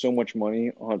spending so much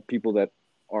money on people that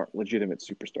aren't legitimate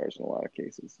superstars in a lot of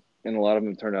cases, and a lot of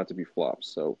them turned out to be flops.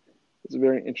 So it's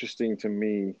very interesting to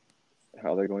me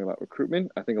how they're going about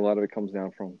recruitment. I think a lot of it comes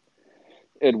down from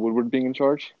Ed Woodward being in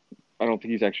charge. I don't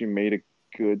think he's actually made a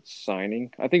good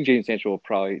signing. I think Jadon Sancho will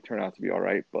probably turn out to be all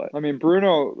right, but I mean,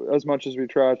 Bruno, as much as we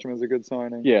trash him, is a good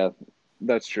signing. yeah,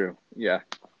 that's true. Yeah.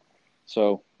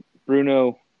 So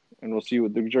Bruno, and we'll see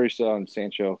what the jury's still on.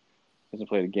 Sancho hasn't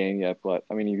played a game yet, but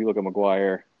I mean, if you look at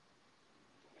Maguire,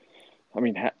 I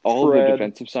mean, all of their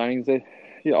defensive signings,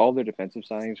 all their defensive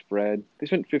signings, Fred, they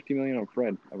spent $50 million on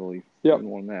Fred, I believe. Yeah,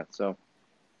 more than that. So,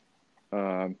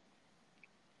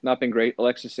 not been great.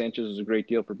 Alexis Sanchez is a great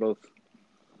deal for both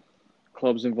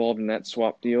clubs involved in that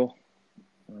swap deal.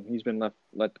 He's been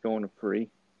let go on a free.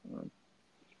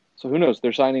 So who knows?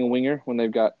 They're signing a winger when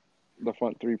they've got the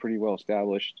front three pretty well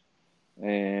established,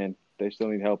 and they still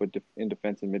need help in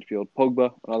defense and midfield.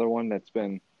 Pogba, another one that's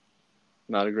been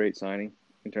not a great signing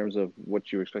in terms of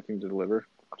what you're expecting to deliver.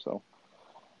 So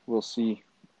we'll see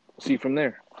from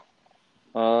there.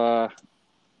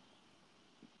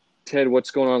 Ted,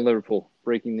 what's going on in Liverpool?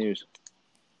 Breaking news.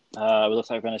 We look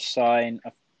like we're going to sign.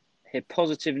 I hear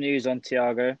positive news on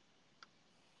Thiago,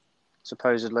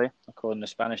 supposedly, according to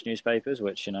Spanish newspapers,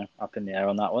 which, up in the air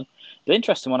on that one. The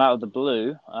interesting one out of the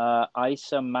blue,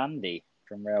 Issa Mandy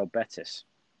from Real Betis,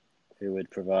 who would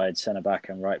provide centre-back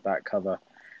and right-back cover.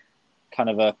 Kind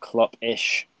of a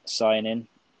Klopp-ish signing.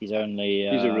 He's only...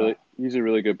 he's a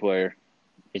really good player.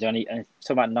 He's only talking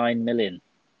about 9 million,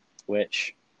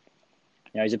 which...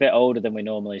 he's a bit older than we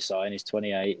normally sign. He's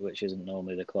 28, which isn't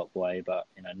normally the Klopp way, but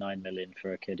 9 million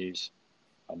for a kid who's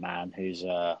a man who's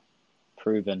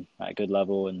proven at a good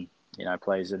level, and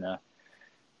plays in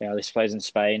this plays in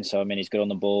Spain. So I mean, he's good on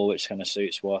the ball, which kind of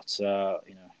suits what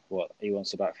what he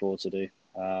wants the back four to do.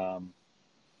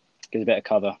 Gives a bit of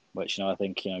cover, which I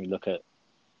think you look at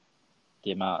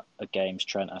the amount of games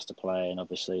Trent has to play, and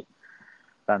obviously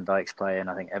Van Dijk's playing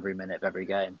I think every minute of every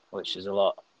game, which is a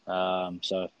lot.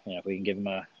 So if we can give him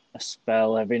a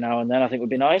spell every now and then, I think would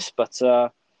be nice. But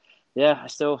I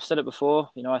still said it before.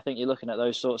 I think you're looking at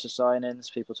those sorts of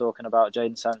signings. People talking about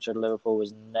Jadon Sancho to Liverpool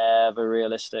was never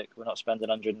realistic. We're not spending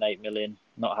 108 million.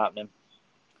 Not happening.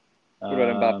 What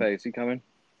about Mbappe? Is he coming?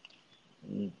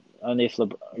 Only if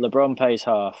LeBron pays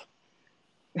half.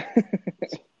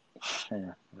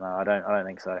 No, I don't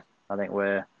think so. I think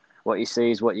what you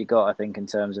see is what you got. I think in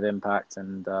terms of impact,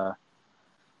 and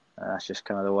that's just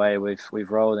kind of the way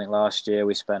we've rolled. I think last year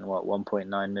we spent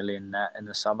 1.9 million net in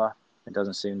the summer. It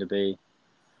doesn't seem to be.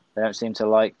 They don't seem to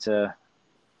like to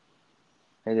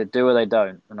either do or they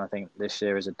don't, and I think this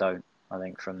year is a don't. I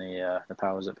think from the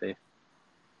powers that be.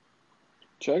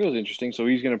 Thiago's interesting. So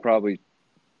he's going to probably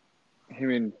him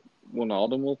and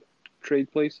Wijnaldum will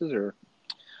trade places, or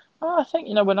I think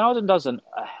Wijnaldum doesn't.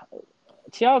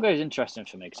 Thiago is interesting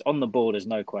for me because on the ball there's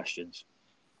no questions,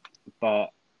 but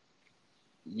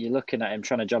you're looking at him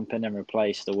trying to jump in and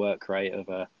replace the work rate of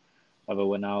a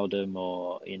Wijnaldum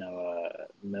or a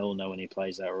Milner when he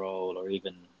plays that role, or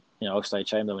even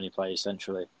Oxlade-Chamberlain when he plays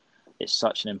centrally. It's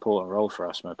such an important role for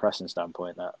us from a pressing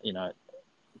standpoint that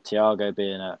Thiago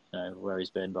being at where he's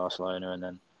been, Barcelona, and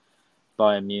then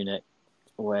Bayern Munich,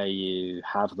 where you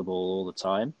have the ball all the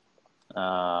time.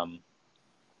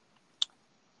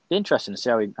 Be interesting to see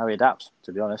how he adapts.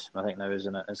 To be honest, I think there's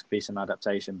going to be some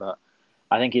adaptation, but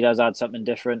I think he does add something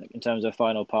different in terms of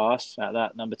final pass at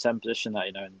that number 10 position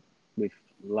that we've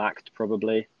lacked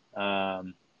probably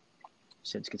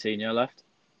since Coutinho left.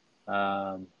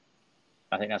 I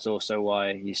think that's also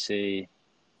why you see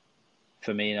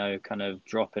Firmino kind of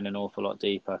dropping an awful lot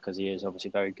deeper, because he is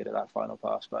obviously very good at that final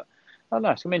pass. But I don't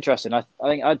know. It's gonna be interesting. I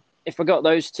think if I got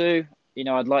those two,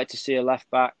 I'd like to see a left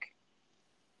back,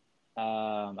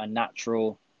 a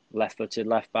natural left-footed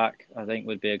left back. I think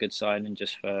would be a good signing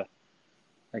just for.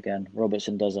 Again,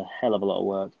 Robertson does a hell of a lot of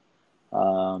work.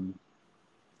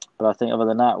 But I think other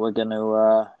than that, we're going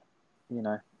to,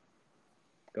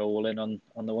 go all in on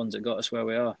the ones that got us where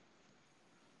we are.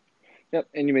 Yep,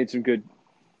 and you made some good.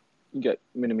 You got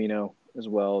Minamino as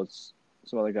well as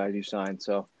some other guys you signed.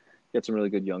 So you got some really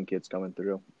good young kids coming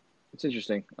through. It's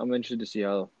interesting. I'm interested to see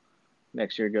how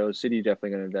next year goes. City definitely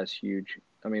going to invest huge.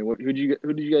 I mean, who did you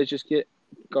guys just get?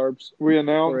 Garbs. We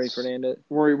announced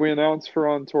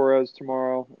Ferran Torres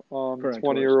tomorrow.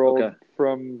 20-year-old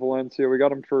from Valencia. We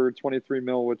got him for 23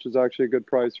 mil, which is actually a good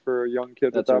price for a young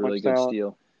kid with that much talent. That's a really good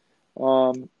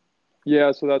steal.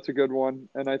 Yeah, so that's a good one.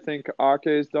 And I think Ake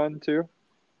is done too.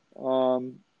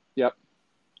 Yep.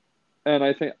 And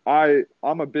I think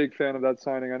I'm a big fan of that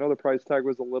signing. I know the price tag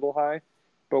was a little high,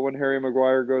 but when Harry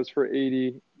Maguire goes for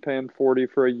 80, paying 40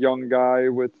 for a young guy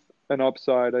with an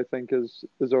upside, I think is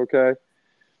okay.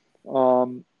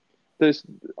 I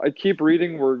keep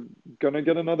reading we're gonna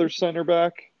get another center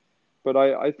back, but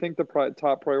I think the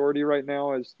top priority right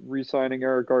now is re-signing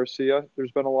Eric Garcia.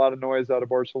 There's been a lot of noise out of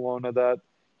Barcelona that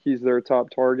he's their top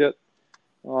target.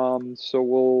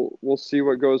 So we'll see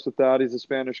what goes with that. He's a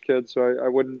Spanish kid, so I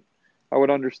would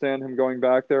understand him going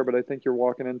back there, but I think you're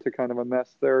walking into kind of a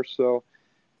mess there. So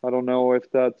I don't know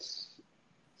if that's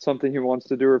something he wants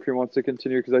to do or if he wants to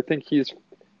continue, because I think he's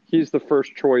the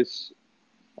first choice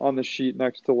on the sheet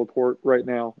next to Laporte right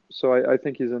now. So I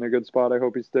think he's in a good spot. I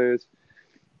hope he stays.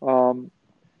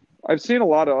 I've seen a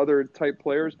lot of other type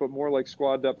players, but more like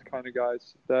squad depth kind of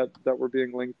guys that we're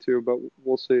being linked to, but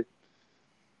we'll see.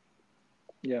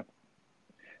 Yeah.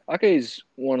 Ake is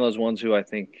one of those ones who I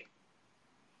think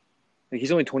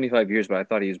he's only 25 years, but I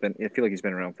feel like he's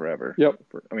been around forever. Yep.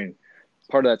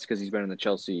 Part of that's because he's been in the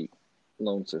Chelsea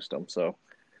loan system. So,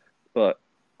 but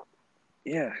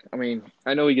yeah, I mean,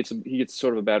 I know he gets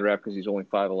sort of a bad rap because he's only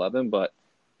 5'11", but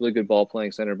really good ball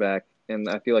playing center back, and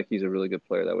I feel like he's a really good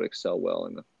player that would excel well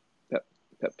in the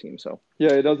Pep team. So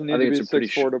yeah, he doesn't need to be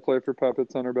 6'4" to play for Pep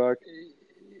at center back.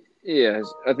 Yeah,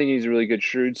 I think he's a really good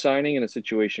shrewd signing in a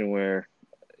situation where,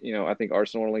 I think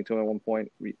Arsenal were linked to him at one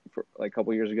point for like a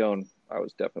couple of years ago, and I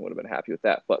definitely would have been happy with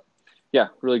that. But yeah,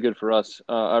 really good for us.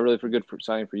 Really good for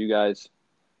signing for you guys.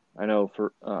 I know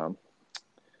for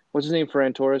what's his name?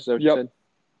 Ferran Torres? Is that what you said?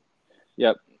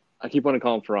 Yep. I keep wanting to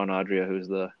call him Ferran Adria, who's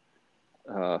the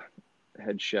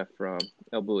head chef from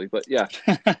El Bulli. But yeah,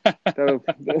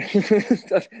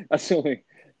 that's the only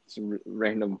some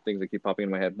random things that keep popping in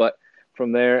my head. But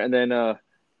from there, and then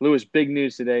Lewis, big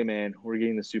news today, man. We're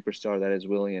getting the superstar that is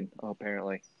Willian,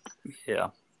 apparently.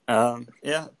 Yeah.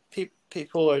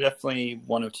 People are definitely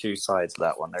one of two sides of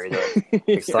that one. They're either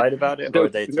excited about it or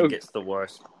they think it's the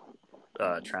worst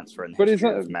transfer in the history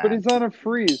of man. But he's on a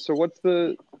freeze, so what's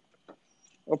a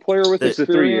player with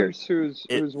experience who's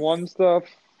won stuff?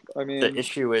 I mean, the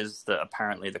issue is that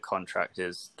apparently the contract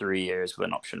is 3 years with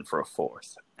an option for a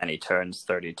fourth, and he turns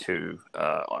 32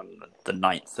 on the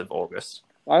 9th of August.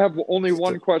 I have only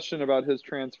one question about his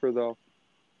transfer, though.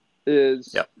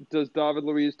 Does David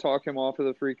Luiz talk him off of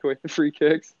the free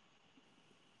kicks?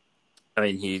 I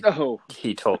mean, he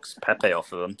talks Pepe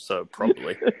off of them, so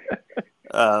probably.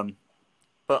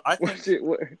 But I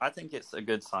think it's a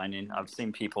good signing. I've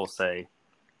seen people say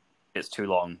it's too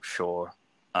long, sure.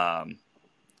 And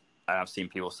I've seen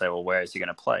people say, well, where is he going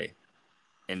to play?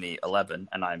 In the 11?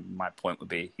 And my point would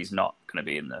be he's not going to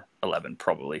be in the 11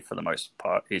 probably for the most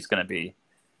part. He's going to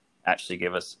actually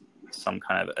give us some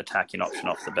kind of attacking option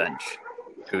off the bench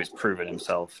who has proven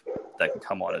himself that can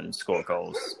come on and score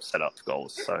goals, set up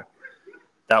goals. So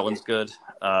that one's good.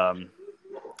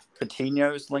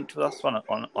 Coutinho's linked with us on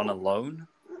a loan.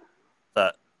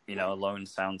 That, a loan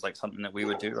sounds like something that we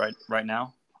would do right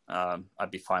now. I'd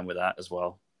be fine with that as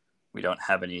well. We don't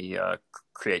have any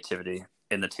creativity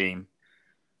in the team.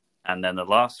 And then the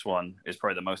last one is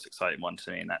probably the most exciting one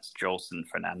to me, and that's Jolson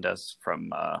Fernandes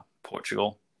from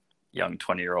Portugal, young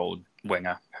 20-year-old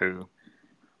winger who,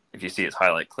 if you see his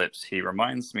highlight clips, he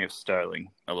reminds me of Sterling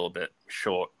a little bit.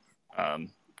 Short,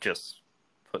 just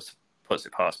puts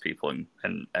it past people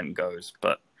and goes.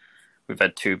 But we've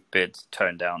had 2 bids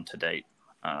turned down to date.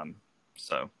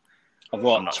 So of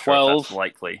what, I'm not 12? sure if that's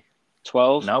likely.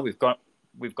 12? No, we've gone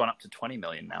up to 20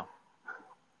 million now.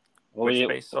 What was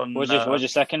your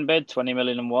second bid? 20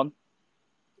 million and one?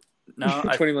 No,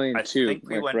 20 million I two. think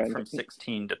we went from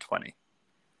 16 to 20.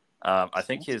 I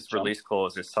think his release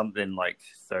clause is something like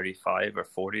 35 or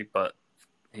 40, but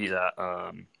he's at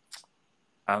I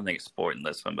don't think it's Sporting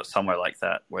Lisbon, but somewhere like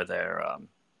that, where they're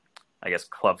I guess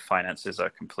club finances are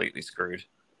completely screwed.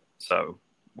 So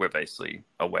we're basically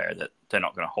aware that they're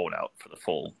not going to hold out for the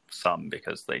full sum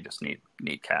because they just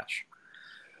need cash.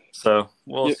 So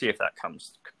we'll see if that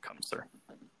comes through.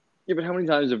 Yeah, but how many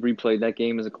times have we played that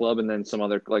game as a club and then some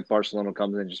other, like Barcelona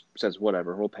comes in and just says,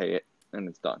 whatever, we'll pay it, and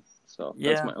it's done. So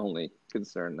that's my only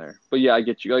concern there. But yeah, I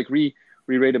get you. Like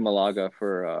re-rated Malaga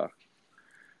for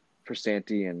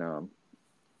Santi and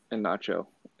Nacho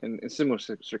in similar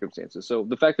circumstances. So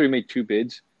the fact that we made 2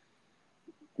 bids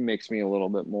makes me a little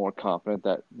bit more confident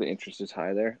that the interest is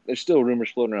high there. There's still rumors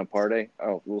floating around Partey.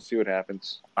 Oh, we'll see what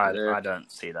happens. I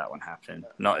don't see that one happening.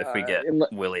 Not if we get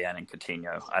Willian and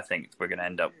Coutinho. I think we're going to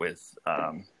end up with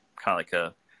kind of like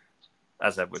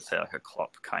as I would say, like a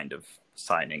Klopp kind of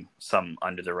signing, some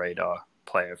under the radar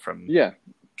player from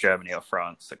Germany or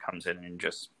France that comes in and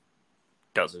just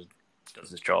does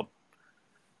his job.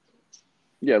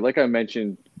 Yeah, like I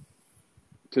mentioned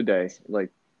today, like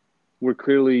we're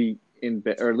clearly in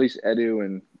bed, or at least Edu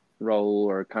and Raul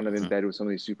are kind of in bed with some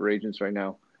of these super agents right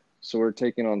now. So we're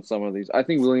taking on some of these. I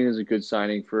think Willian is a good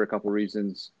signing for a couple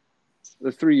reasons.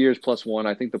 The 3 years plus 1,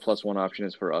 I think the plus 1 option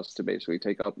is for us to basically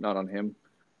take up, not on him.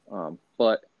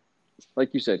 But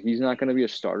like you said, he's not going to be a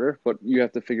starter, but you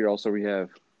have to figure also we have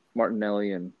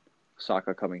Martinelli and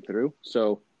Saka coming through.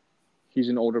 So he's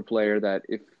an older player that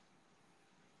if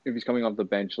he's coming off the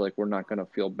bench, like we're not going to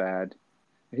feel bad.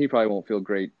 And he probably won't feel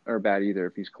great or bad either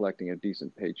if he's collecting a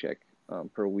decent paycheck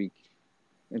per week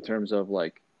in terms of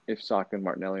like if Saka and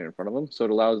Martinelli are in front of him. So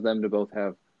it allows them to both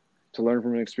have to learn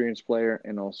from an experienced player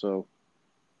and also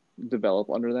develop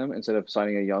under them instead of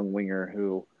signing a young winger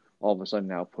who all of a sudden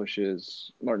now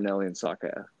pushes Martinelli and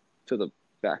Saka to the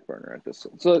back burner at this.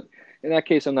 So in that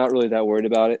case, I'm not really that worried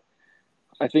about it.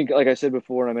 I think, like I said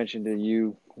before, and I mentioned to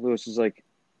you, Lewis, is like,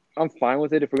 I'm fine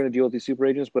with it if we're going to deal with these super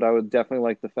agents, but I would definitely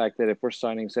like the fact that if we're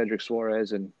signing Cedric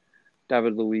Suarez and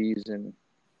David Luiz and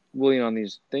Willian on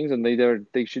these things, and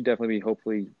they should definitely be,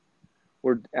 hopefully,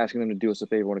 we're asking them to do us a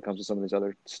favor when it comes to some of these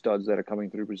other studs that are coming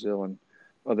through Brazil and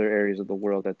other areas of the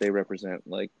world that they represent,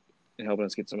 like, and helping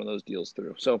us get some of those deals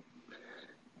through. So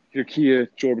your Kia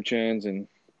Jorbachans and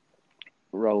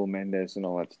Raul Mendes and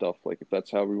all that stuff, like if that's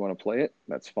how we want to play it,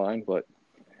 that's fine, but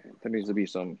there needs to be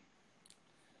some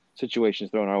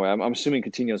situations thrown our way. I'm assuming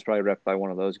Coutinho is probably repped by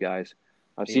one of those guys.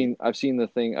 I've seen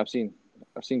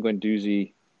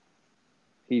Guendouzi.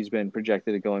 He's been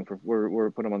projected at going for.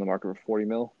 We're putting him on the market for 40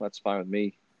 mil. That's fine with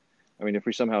me. I mean, if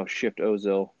we somehow shift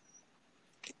Ozil,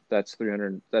 that's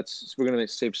 300. We're going to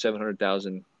save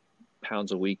 700,000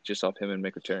 pounds a week just off him and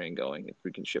Mkhitaryan going if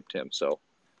we can ship him. So,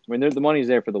 I mean, the money's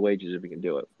there for the wages if we can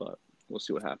do it, but we'll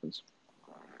see what happens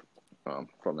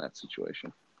from that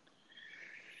situation.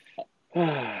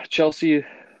 Chelsea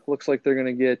looks like they're going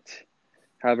to get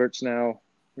Havertz now.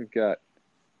 We've got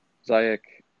Ziyech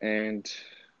and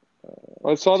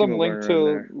I saw them linked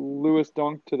to Lewis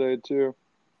Dunk today too.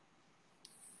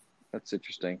 That's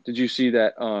interesting. Did you see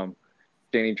that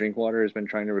Danny Drinkwater has been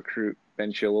trying to recruit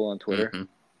Ben Chilwell on Twitter?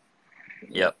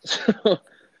 Mm-hmm. Yep.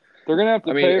 They're going to have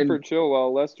to pay for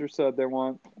Chilwell. Leicester said they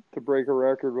want to break a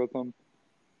record with him.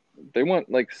 They want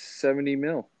like 70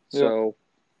 mil. Yeah. So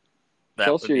that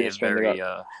Chelsea would be a very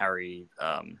Harry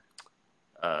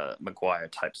Maguire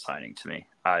type signing to me.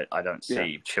 I don't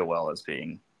see Chilwell as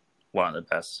being one of the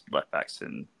best left backs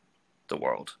in the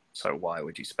world. So why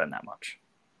would you spend that much?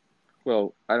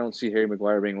 Well, I don't see Harry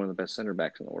Maguire being one of the best center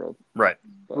backs in the world. Right.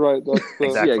 But, right. That's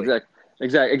exactly.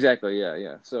 Yeah, exactly.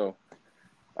 Yeah. So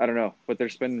I don't know, but they're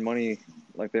spending money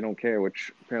like they don't care,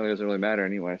 which apparently doesn't really matter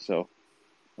anyway. So,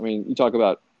 I mean, you talk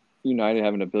about United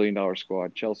having $1 billion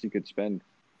squad. Chelsea could spend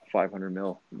 500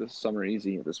 mil this summer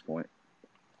easy at this point.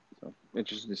 So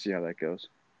interested to see how that goes.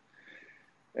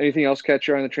 Anything else,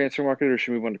 Catcher, on the transfer market, or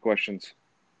should we move on to questions?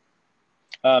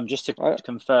 Just to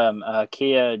confirm,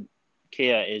 Kia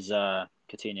is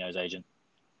Coutinho's agent.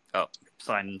 Oh,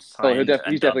 signed. He's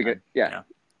definitely good. Yeah.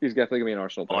 He's definitely gonna be an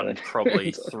Arsenal player. On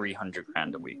probably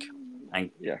 $300,000 a week, and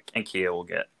Kia will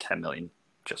get 10 million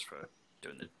just for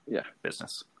doing the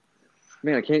business.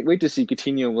 Man, I can't wait to see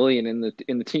Coutinho and Willian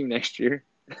in the team next year.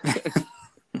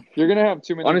 You're gonna have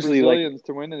too many Brazilians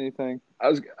to win anything. I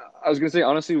was gonna say,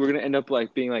 honestly, we're gonna end up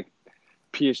like being like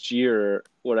PSG or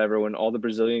whatever when all the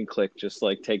Brazilian clique just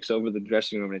like takes over the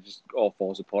dressing room and it just all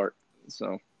falls apart.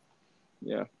 So,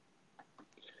 yeah,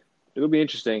 it'll be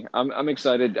interesting. I'm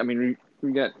excited. I mean,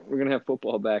 we're gonna have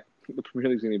football back. The Premier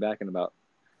League's gonna be back in about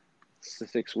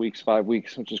 5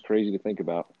 weeks, which is crazy to think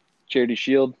about. Charity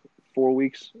Shield, 4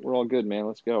 weeks. We're all good, man.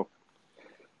 Let's go.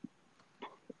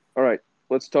 All right.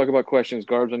 Let's talk about questions.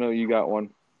 Garbs, I know you got one.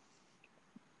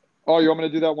 Oh, you want me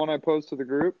to do that one I posed to the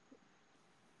group?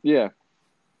 Yeah.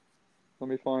 Let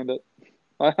me find it.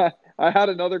 I had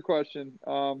another question.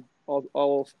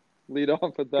 I'll lead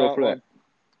off with that one.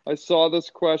 I saw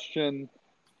this question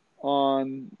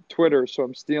on Twitter, so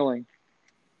I'm stealing.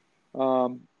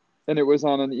 And it was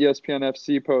on an ESPN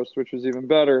FC post, which was even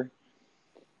better.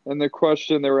 And the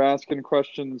question, they were asking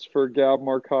questions for Gab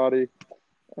Marcotti.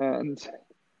 And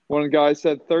one guy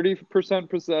said 30%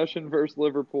 possession versus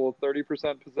Liverpool,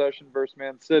 30% possession versus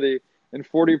Man City, and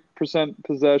 40%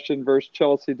 possession versus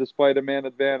Chelsea despite a man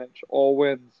advantage. All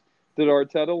wins. Did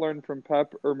Arteta learn from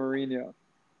Pep or Mourinho?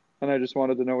 And I just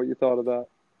wanted to know what you thought of that.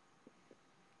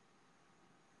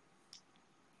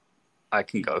 I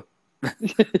can go.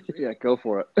 Yeah, go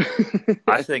for it.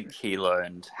 I think he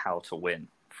learned how to win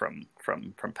from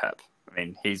Pep. I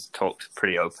mean, he's talked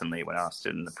pretty openly when asked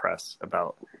in the press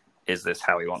about, is this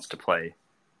how he wants to play?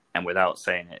 And without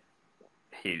saying it,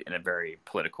 he, in a very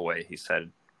political way, he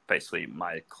said, basically,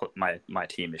 my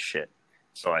team is shit,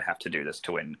 so I have to do this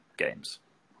to win games.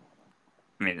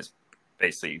 I mean, it's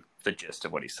basically the gist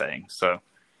of what he's saying. So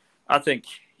I think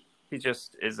he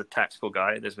just is a tactical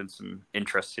guy. There's been some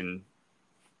interesting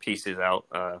pieces out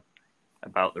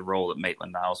about the role that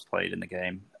Maitland-Niles played in the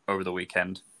game over the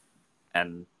weekend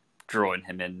and drawing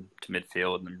him into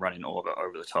midfield and then running over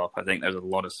the top. I think there's a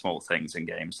lot of small things in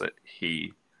games that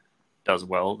he does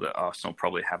well that Arsenal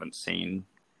probably haven't seen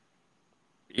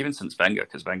even since Wenger,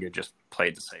 because Wenger just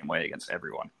played the same way against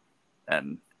everyone.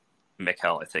 And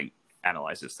Mikel, I think,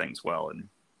 analyzes things well and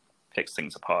picks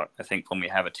things apart. I think when we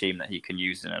have a team that he can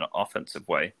use in an offensive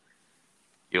way,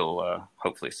 you'll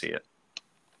hopefully see it.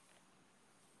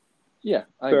 Yeah,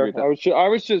 I agree with that. I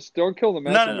was just don't kill the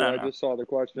messenger. No. I just saw the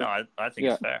question. No, I think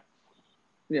it's fair.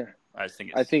 Yeah, I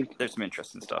think there's some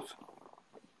interesting stuff.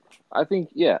 I think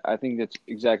that's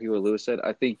exactly what Lewis said.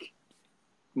 I think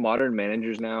modern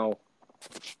managers now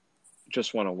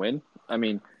just want to win. I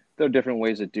mean, there are different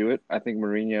ways to do it. I think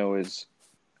Mourinho is,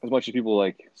 as much as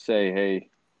people say, hey,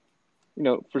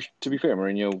 to be fair,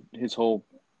 Mourinho, his whole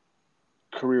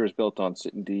career is built on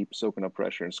sitting deep, soaking up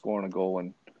pressure, and scoring a goal,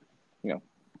 and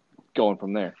going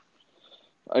from there.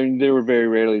 I mean, there were very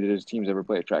rarely did his teams ever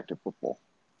play attractive football,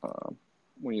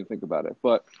 when you think about it.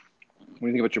 But when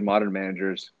you think about your modern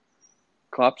managers,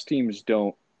 Klopp's teams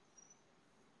don't.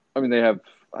 I mean, they have.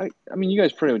 I mean, you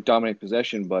guys pretty much dominate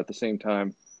possession, but at the same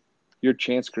time, your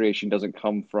chance creation doesn't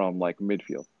come from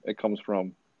midfield. It comes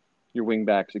from your wing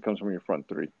backs. It comes from your front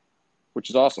three, which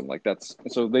is awesome.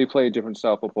 So they play a different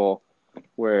style of football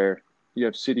where you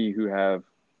have City who have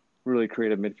really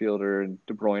creative midfielder and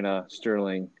De Bruyne,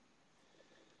 Sterling.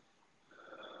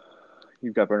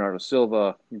 You've got Bernardo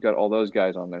Silva. You've got all those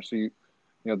guys on there. So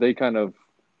they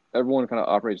everyone kind of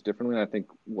operates differently. And I think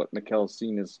what Mikel's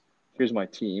seen is, here's my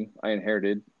team I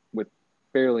inherited with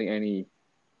barely any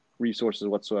resources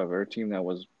whatsoever, a team that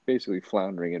was basically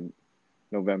floundering in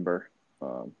November,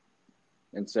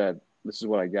 and said, this is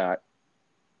what I got,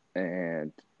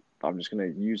 and I'm just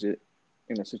going to use it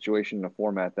in a situation, in a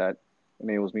format that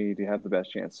enables me to have the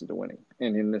best chances of winning.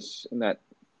 And in that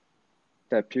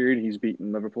period, he's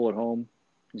beaten Liverpool at home.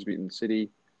 He's beaten City.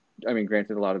 I mean,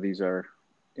 granted, a lot of these are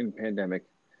in pandemic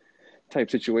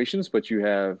type situations, but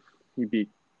he beat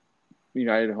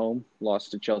United at home,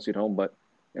 lost to Chelsea at home,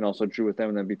 and also drew with them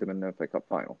and then beat them in the FA Cup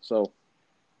final. So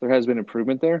there has been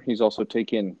improvement there. He's also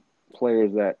taken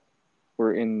players that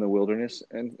were in the wilderness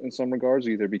and in some regards,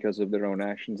 either because of their own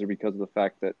actions or because of the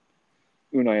fact that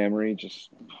Unai Emery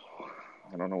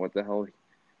I don't know what the hell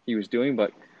he was doing,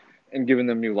 and giving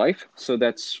them new life. So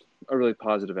that's a really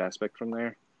positive aspect from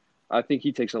there. I think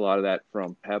he takes a lot of that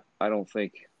from Pep. I don't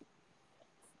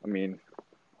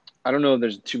know if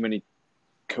there's too many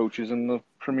coaches in the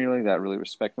Premier League that really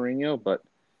respect Mourinho, but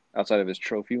outside of his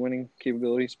trophy winning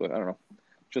capabilities, but I don't know,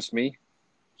 just me.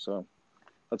 So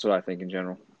that's what I think in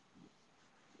general.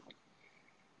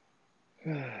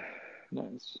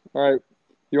 Nice. All right.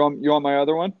 You want my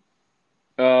other one?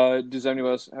 Does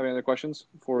anyone else have any other questions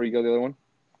before you go to the other one?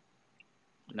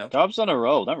 No. Garb's on a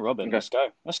roll. Don't rob him. Okay.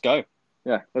 Let's go.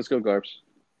 Yeah, let's go, Garbs.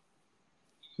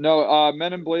 No,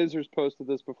 Men in Blazers posted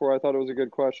this before. I thought it was a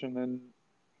good question, and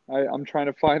I'm trying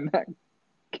to find that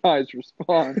guy's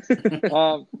response.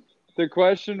 The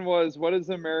question was, what is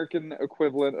the American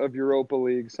equivalent of Europa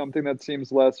League? Something that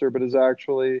seems lesser but is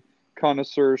actually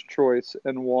connoisseur's choice,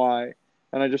 and why?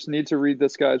 And I just need to read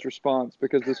this guy's response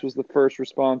because this was the first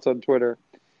response on Twitter.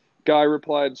 Guy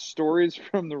replied, stories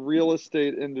from the real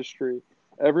estate industry.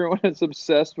 Everyone is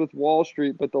obsessed with Wall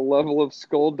Street, but the level of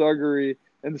skullduggery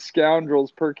and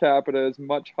scoundrels per capita is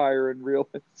much higher in real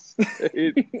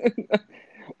estate.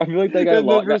 I feel like that guy. And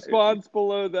the response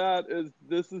below that is,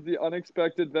 "This is the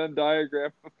unexpected Venn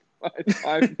diagram of my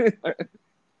time."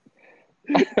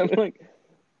 I'm like,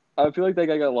 I feel like that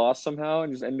guy got lost somehow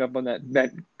and just ended up on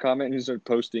that comment and just started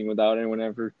posting without anyone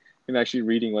ever him actually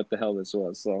reading what the hell this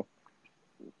was. So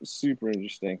super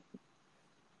interesting.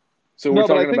 So we're No,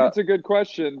 but I talking think about it's a good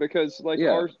question because like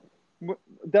Yeah.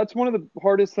 that's one of the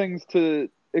hardest things to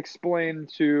explain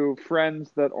to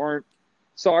friends that aren't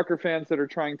soccer fans that are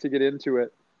trying to get into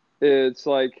it. It's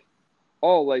like,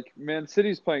 oh, like Man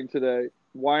City's playing today.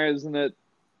 Why isn't it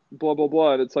blah blah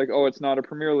blah? And it's like, oh, it's not a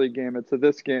Premier League game. It's a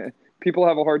this game. People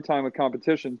have a hard time with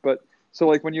competitions, but so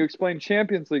like when you explain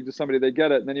Champions League to somebody, they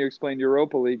get it, and then you explain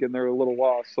Europa League, and they're a little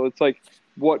lost. So it's like,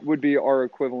 what would be our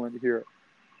equivalent here?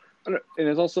 And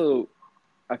it's also,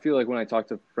 I feel like when I talk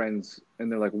to friends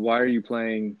and they're like, why are you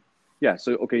playing? Yeah,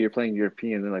 so, okay, you're playing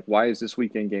European. They're like, why is this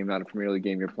weekend game not a Premier League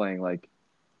game? You're playing like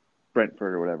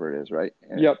Brentford or whatever it is, right?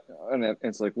 And, Yep. And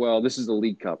it's like, well, this is the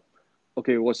League Cup.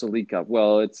 Okay, what's the League Cup?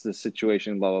 Well, it's the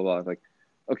situation, blah, blah, blah. It's like,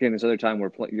 okay, and this other time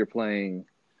you're playing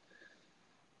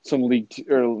some league,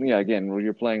 again, where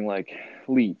you're playing like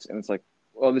Leeds. And it's like,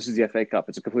 well, this is the FA Cup.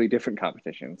 It's a completely different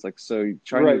competition. It's like, so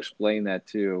trying to explain that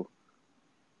to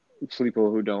people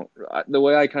who don't, the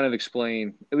way I kind of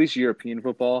explain at least European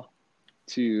football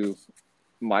to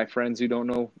my friends who don't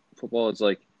know football is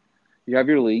like, you have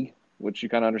your league, which you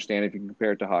kind of understand if you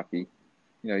compare it to hockey.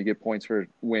 You get points for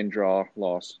win, draw,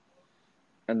 loss,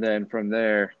 and then from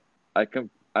there, I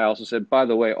also said, by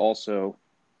the way, also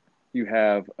you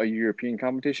have a European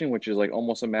competition, which is like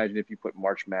almost imagine if you put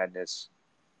March Madness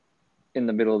in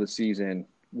the middle of the season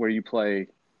where you play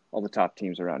all the top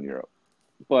teams around Europe.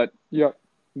 But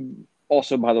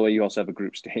also, by the way, you also have a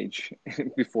group stage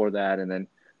before that. And then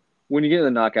when you get to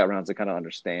the knockout rounds, I kind of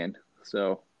understand.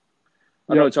 So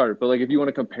I know it's hard, but like if you want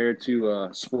to compare it to a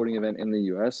sporting event in the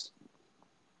U.S.,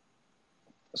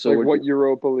 so like what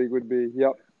Europa League would be.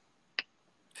 Yep.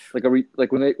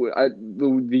 Like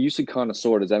when the use of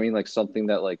connoisseur, does that mean like something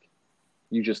that like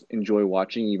you just enjoy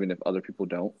watching even if other people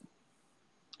don't?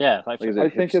 Yeah, I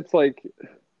think it's like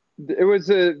it was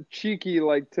a cheeky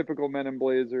like typical Men in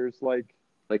Blazers like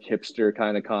hipster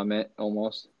kind of comment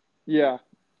almost. Yeah.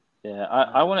 Yeah,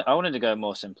 I wanted to go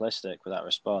more simplistic with that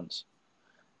response.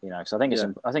 Because I think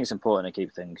it's important to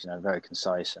keep things very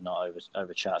concise and not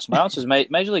over chat. So my answer is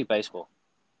Major League Baseball.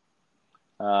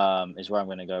 Is where I'm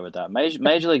going to go with that.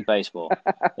 Major League Baseball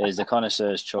is the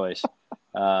connoisseur's choice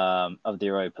of the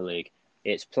Europa League.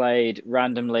 It's played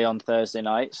randomly on Thursday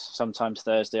nights, sometimes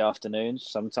Thursday afternoons,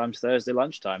 sometimes Thursday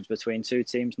lunchtimes between two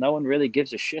teams no one really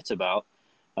gives a shit about.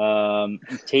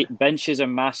 Benches are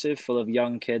massive, full of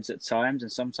young kids at times,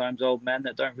 and sometimes old men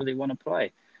that don't really want to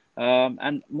play.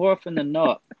 And more often than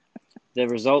not, the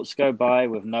results go by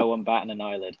with no one batting an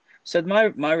eyelid. So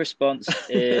my response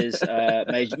is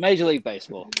Major League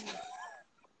Baseball.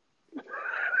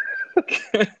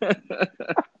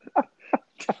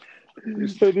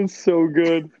 That is so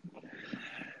good.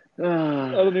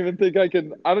 I don't even think I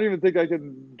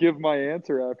can give my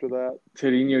answer after that.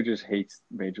 Tedinho just hates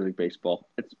Major League Baseball.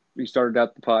 We started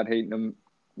out the pod hating him,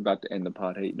 about to end the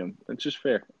pod hating him. It's just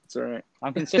fair. It's all right.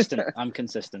 I'm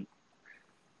consistent.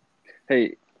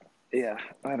 Hey, yeah,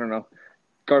 I don't know.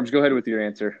 Garbs, go ahead with your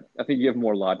answer. I think you have a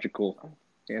more logical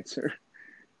answer.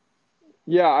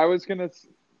 Yeah, I was gonna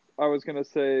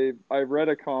say I read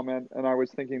a comment and I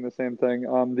was thinking the same thing.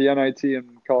 The NIT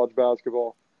in college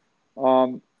basketball.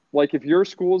 Like if your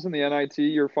school's in the NIT,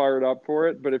 you're fired up for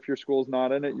it, but if your school's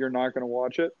not in it, you're not going to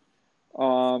watch it.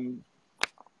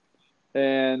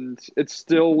 And it's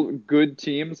still good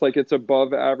teams, like it's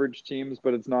above average teams,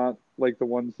 but it's not like the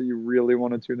ones that you really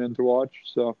want to tune in to watch.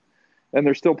 So, and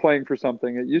they're still playing for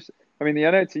something. The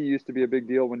NIT used to be a big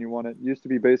deal when you won it. It used to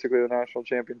be basically the national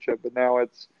championship, but now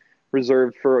it's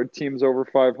reserved for teams over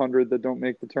 500 that don't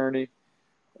make the tourney.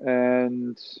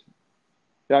 And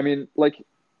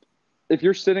if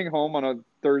you're sitting home on a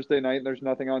Thursday night and there's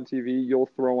nothing on TV, you'll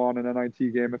throw on an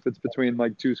NIT game if it's between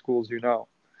like two schools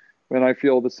And I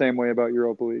feel the same way about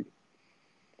Europa League.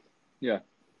 Yeah,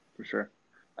 for sure.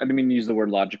 I didn't mean to use the word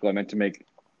logical. I meant to make,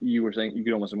 you were saying you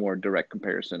could almost a more direct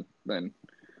comparison than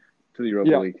to the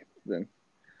Europa League. Then,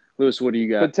 Lewis, what do you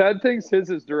got? But Ted thinks his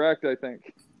is direct, I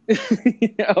think.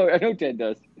 Oh, I know Ted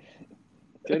does.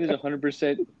 Ted is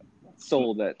 100%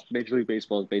 sold that Major League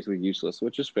Baseball is basically useless,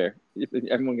 which is fair.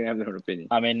 Everyone can have their own opinion.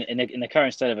 I mean, in the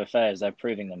current state of affairs, they're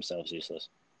proving themselves useless.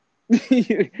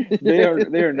 They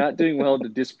are not doing well to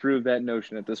disprove that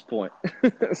notion at this point.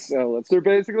 So they're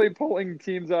basically pulling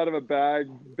teams out of a bag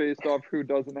based off who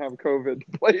doesn't have COVID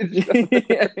to play each other.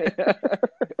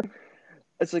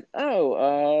 it's like,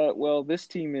 well, this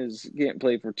team can't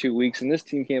play for 2 weeks, and this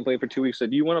team can't play for 2 weeks. So,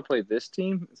 do you want to play this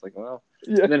team? It's like, well,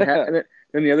 Yeah. and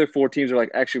then the other 4 teams are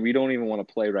like, actually, we don't even want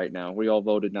to play right now. We all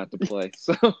voted not to play.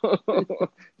 So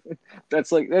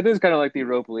that is kind of like the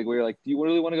Europa League, where you're like, do you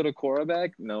really want to go to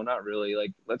Korabag? No, not really.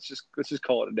 Like, let's just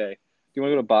call it a day. Do you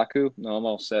want to go to Baku? No, I'm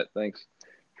all set. Thanks,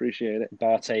 appreciate it.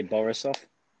 Bate Borisov.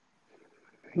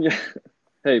 Yeah.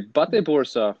 Hey, Bate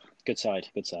Borisov. Good side.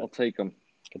 I'll take them.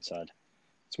 Good side.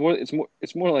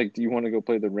 It's more like, do you want to go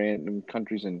play the random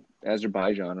countries in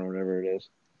Azerbaijan or whatever it is?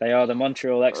 They are the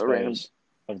Montreal Expos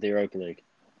of the Europa League.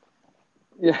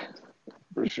 Yeah,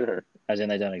 for sure. As in,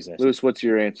 they don't exist. Lewis, what's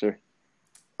your answer?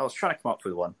 I was trying to come up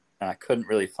with one, and I couldn't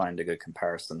really find a good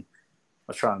comparison. I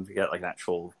was trying to get like an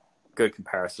actual good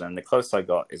comparison, and the closest I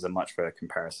got is a much better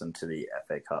comparison to the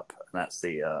FA Cup, and that's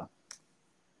the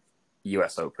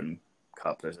US Open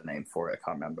Cup. There's a name for it, I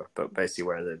can't remember, but basically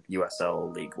where the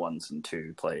USL League 1s and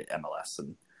 2 play MLS,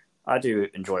 and I do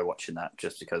enjoy watching that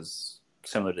just because,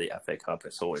 similar to the FA Cup,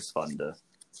 it's always fun to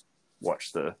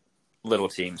watch the little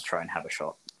teams try and have a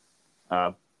shot.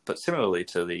 But similarly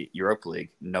to the Europa League,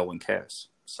 no one cares.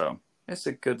 So it's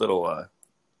a good little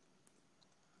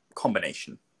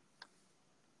combination.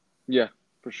 Yeah,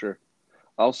 for sure.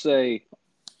 I'll say,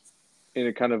 in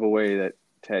a kind of a way that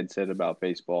Ted said about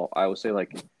baseball, I would say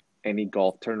like any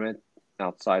golf tournament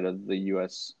outside of the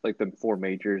U.S., like the 4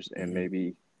 majors and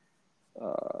maybe...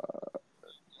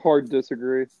 Hard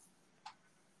disagree.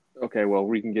 Okay, well,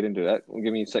 we can get into that.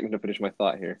 Give me a second to finish my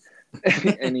thought here.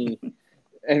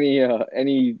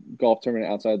 any golf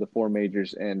tournament outside of the 4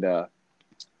 majors and God,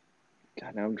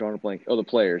 now I'm drawing a blank. Oh, the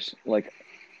players. Like,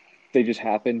 they just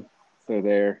happen. They're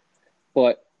there.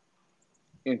 But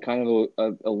in kind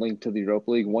of a link to the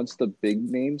Europa League, once the big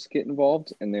names get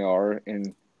involved, and they are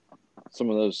in some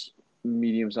of those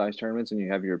medium-sized tournaments, and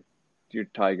you have your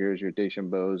Tigers, your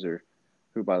Deschambeaux, or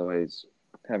who, by the way, is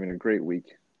having a great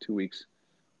week, 2 weeks,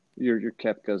 your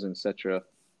Koepkas, etc.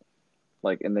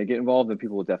 Like, and they get involved, then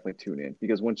people will definitely tune in.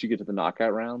 Because once you get to the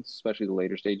knockout rounds, especially the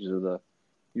later stages of the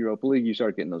Europa League, you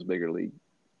start getting those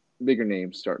bigger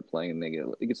names start playing, and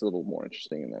it gets a little more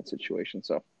interesting in that situation.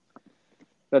 So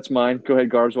that's mine. Go ahead,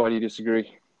 Garbs. Why do you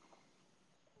disagree?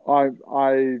 I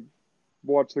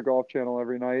watch the Golf Channel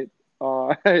every night.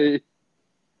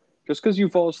 Just because you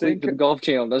fall asleep to the Golf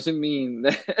Channel doesn't mean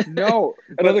that. No.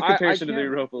 Another comparison to the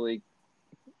Europa League.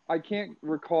 I can't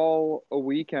recall a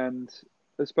weekend,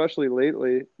 especially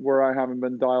lately, where I haven't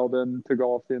been dialed in to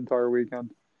golf the entire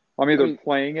weekend. I'm either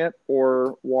playing it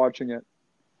or watching it.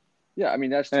 Yeah, I mean,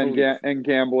 that's totally... And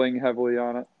gambling heavily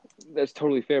on it. That's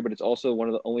totally fair, but it's also one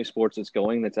of the only sports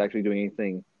that's actually doing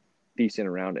anything decent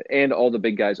around it. And all the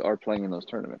big guys are playing in those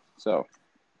tournaments. So,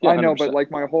 yeah, I know, 100%. But like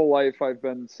my whole life, I've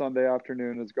been Sunday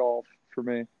afternoon is golf for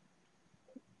me.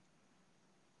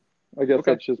 I guess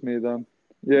that's just me then.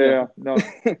 Yeah. No.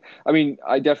 I mean,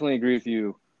 I definitely agree with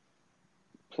you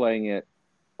playing it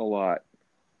a lot,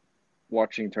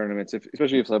 watching tournaments,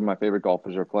 especially if some of my favorite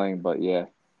golfers are playing. But yeah,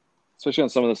 especially on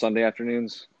some of the Sunday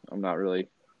afternoons, I'm not really.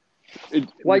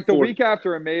 The week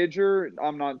after a major,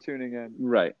 I'm not tuning in.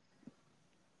 Right.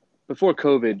 Before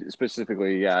COVID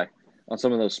specifically, yeah, on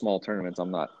some of those small tournaments,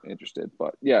 I'm not interested.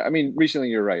 But yeah, I mean, recently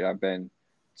you're right.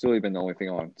 It's really been the only thing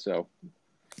on, so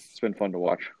it's been fun to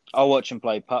watch. I'll watch him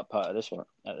play putt-putt at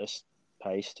this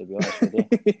pace, to be honest with you.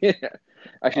 Yeah.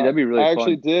 Actually, that'd be really fun. I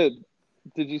actually did.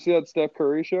 Did you see that Steph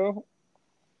Curry show?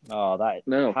 Oh,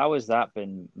 no. How has that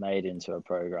been made into a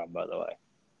program, by the way?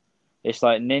 It's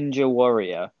like Ninja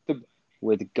Warrior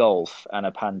with golf and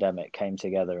a pandemic came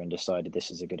together and decided this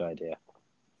is a good idea.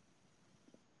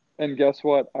 And guess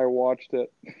what? I watched it.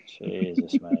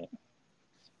 Jesus, mate.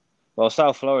 Well,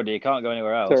 South Florida, you can't go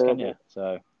anywhere else, Terrible. Can you?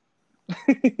 So...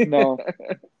 No.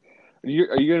 Are you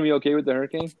going to be okay with the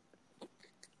hurricane?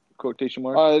 Quotation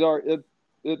mark.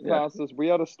 It passed us. We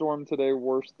had a storm today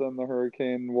worse than the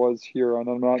hurricane was here, and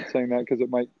I'm not saying that because it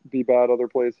might be bad other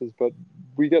places, but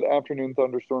we get afternoon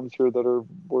thunderstorms here that are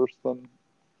worse than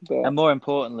that. And more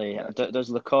importantly,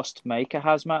 does Lacoste make a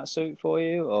hazmat suit for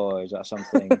you, or is that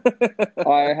something?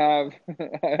 I have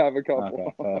a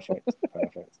couple. Okay, perfect.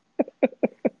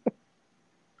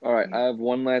 All right, I have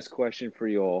one last question for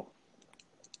you all.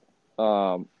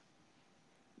 Last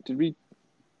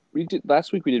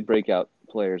week we did breakout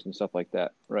players and stuff like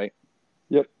that, right?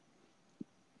 Yep.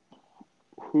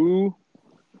 Who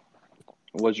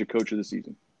was your coach of the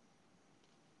season?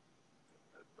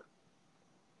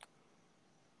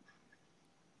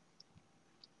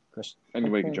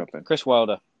 Anybody can jump in. Chris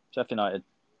Wilder, Sheffield United.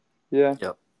 Yeah.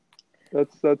 Yep.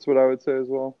 That's what I would say as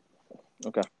well.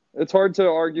 Okay. It's hard to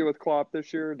argue with Klopp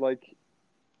this year. Like,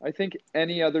 I think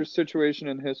any other situation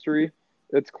in history,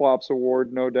 it's Klopp's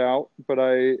award, no doubt. But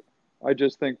I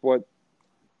just think what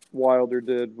Wilder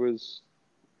did was,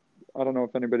 I don't know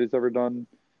if anybody's ever done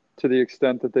to the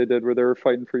extent that they did, where they were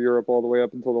fighting for Europe all the way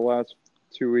up until the last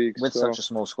 2 weeks. With such a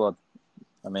small squad.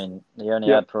 I mean, he only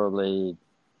had probably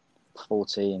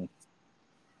 14-ish,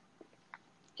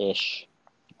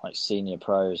 like senior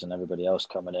pros, and everybody else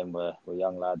coming in were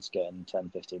young lads getting 10,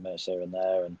 15 minutes here and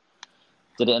there, and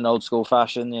did it in old school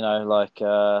fashion, like,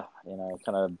 kind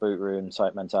of boot room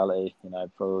type mentality,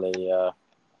 probably,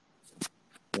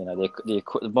 the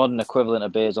modern equivalent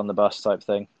of beers on the bus type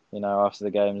thing, after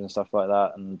the games and stuff like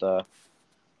that. And,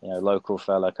 local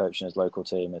fella coaching his local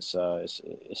team. It's a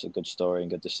good story and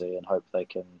good to see, and hope they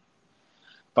can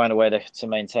find a way to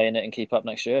maintain it and keep up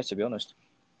next year, to be honest.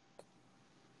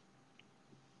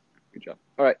 Good job.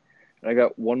 All right. I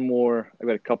got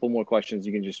a couple more questions.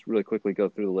 You can just really quickly go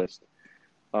through the list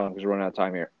because we're running out of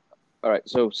time here. All right.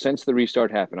 So since the restart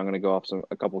happened, I'm going to go off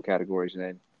a couple categories, and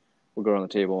then we'll go around the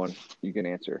table and you can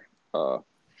answer.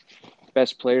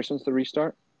 Best player since the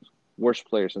restart, worst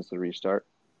player since the restart,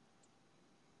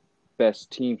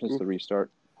 best team since the restart,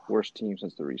 worst team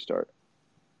since the restart,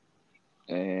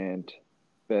 and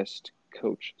best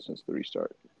coach since the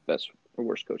restart, best or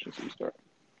worst coach since the restart.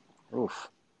 Oof.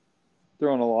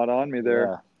 Throwing a lot on me there.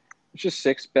 Yeah. It's just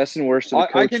 6, best and worst of the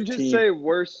coach I can just team. say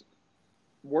worst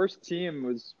team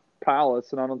was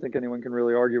Palace, and I don't think anyone can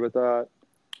really argue with that.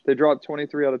 They dropped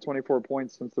 23 out of 24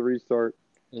 points since the restart.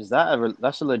 Is that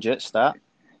that's a legit stat?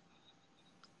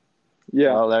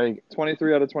 Yeah. Well,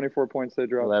 23 out of 24 points they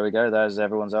dropped. Well, there we go. There's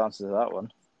everyone's answer to that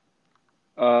one.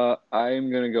 I'm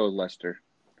going to go with Leicester.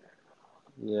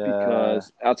 Yeah.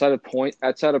 Because outside of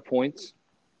points,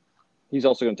 he's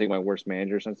also going to take my worst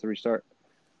manager since the restart.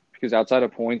 Because outside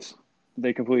of points,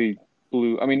 they completely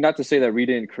blew. I mean, not to say that we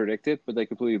didn't predict it, but they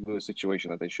completely blew a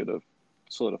situation that they should have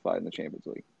solidified in the Champions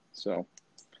League. So,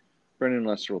 Brendan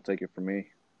Leicester will take it from me.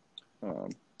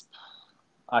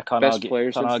 I can't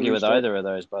argue with either of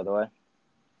those, by the way.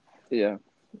 Yeah.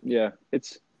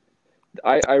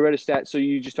 I read a stat. So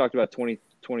you just talked about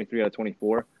 23 out of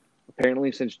 24.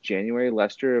 Apparently, since January,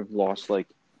 Leicester have lost like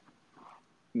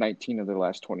 19 of their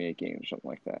last 28 games, or something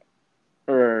like that.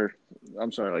 Or,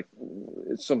 I'm sorry, like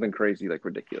it's something crazy, like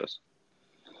ridiculous.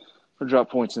 For drop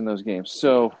points in those games.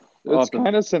 So it's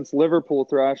kind of since Liverpool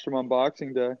thrashed them on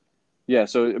Boxing Day. Yeah,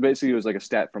 so basically it was like a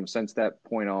stat from since that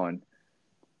point on,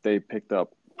 they picked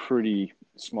up pretty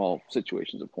small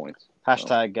situations of points.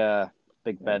 Hashtag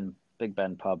Big Ben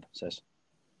pub says.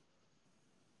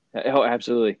 Oh,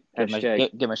 absolutely. Give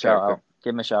him a shout out.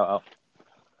 Give him a shout out.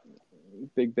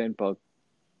 Big Ben pub.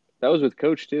 That was with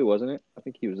Coach too, wasn't it? I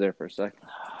think he was there for a sec.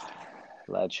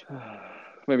 Ledge.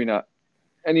 Maybe not.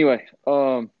 Anyway,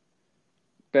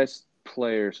 best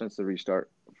player since the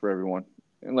restart for everyone.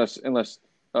 Unless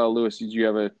Lewis, did you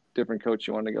have a different coach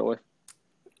you wanted to go with?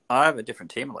 I have a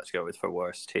different team I'd like to go with for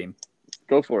worst team.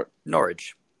 Go for it.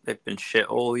 Norwich. They've been shit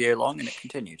all year long, and it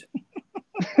continued.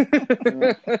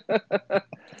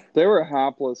 They were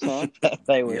hapless, huh?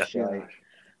 They were shit.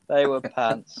 They were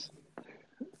pants.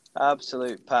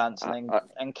 Absolute pants.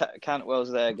 And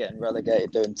Cantwell's there getting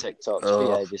relegated doing TikToks.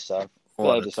 Behave yourself.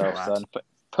 Behave yourself, son.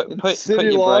 Put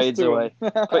your braids away.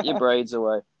 Put your braids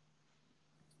away.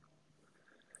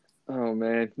 Oh,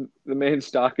 man. The man's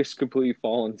stock has completely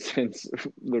fallen since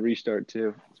the restart,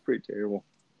 too. It's pretty terrible.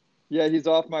 Yeah, he's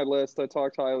off my list. I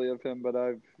talked highly of him, but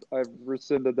I've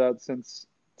rescinded that since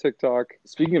TikTok.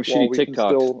 Speaking of shitty TikToks, can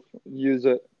still use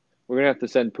it. We're going to have to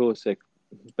send Pulisic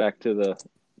back to the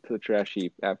trash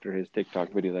heap after his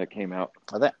TikTok video that came out.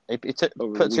 I think he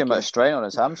put too much strain on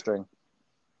his hamstring.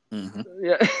 Mm-hmm.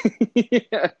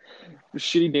 Yeah.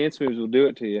 Shitty dance moves will do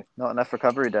it to you. Not enough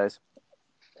recovery days.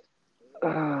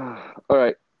 All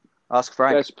right. Ask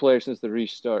Frank. Best player since the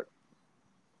restart.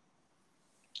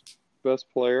 Best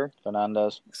player?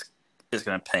 Fernandes. He's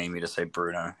going to pay me to say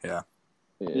Bruno,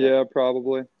 Yeah,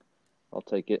 probably. I'll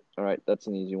take it. All right, that's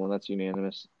an easy one. That's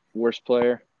unanimous. Worst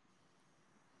player?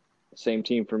 Same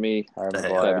team for me.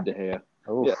 David De Gea.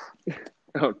 Oof. Yeah.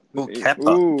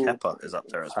 Kepa is up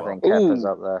there as well. I think Kepa's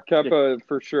up there. Kepa,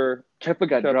 for sure. Kepa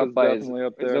got dropped by his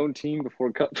own team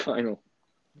before cup final.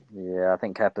 Yeah, I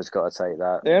think Kepa's got to take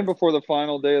that. And before the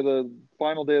final day of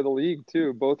the league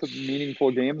too. Both of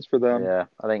meaningful games for them. Yeah,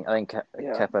 I think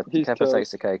Kepa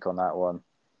takes the cake on that one.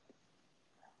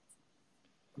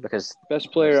 Because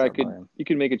best player, you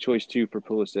could make a choice too for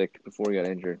Pulisic before he got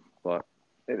injured, but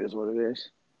it is what it is.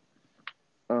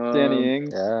 Danny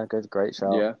Ings. Yeah, great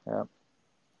shout. Yeah.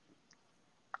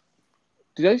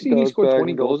 Did I see he scored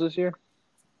 20 goals this year?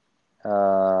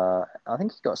 I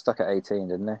think he got stuck at 18,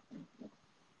 didn't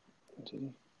he?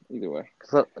 Either way.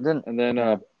 And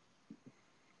then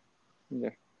Yeah.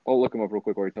 I'll look him up real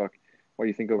quick while you talk. What do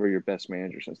you think over your best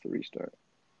manager since the restart?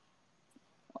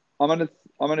 I'm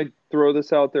gonna throw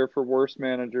this out there for worst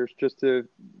managers just to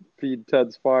feed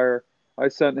Ted's fire. I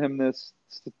sent him this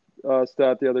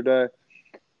stat the other day.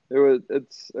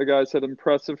 It's a guy said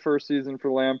impressive first season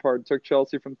for Lampard. Took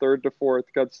Chelsea from third to fourth.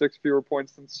 Got 6 fewer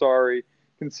points than Sarri.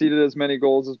 Conceded as many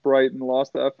goals as Brighton.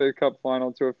 Lost the FA Cup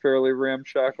final to a fairly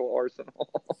ramshackle Arsenal.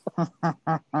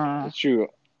 It's true.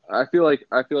 I feel like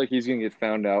he's gonna get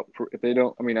found out if they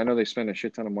don't. I mean, I know they spend a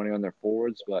shit ton of money on their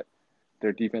forwards, but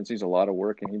their defense needs a lot of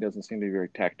work, and he doesn't seem to be very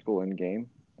tactical in game.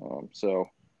 So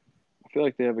I feel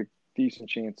like they have a decent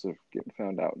chance of getting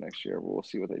found out next year. But we'll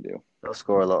see what they do. They'll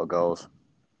score a lot of goals.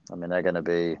 I mean, they're going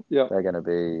to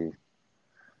be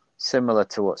similar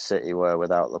to what City were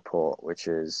without Laporte, which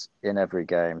is in every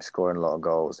game scoring a lot of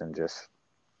goals and just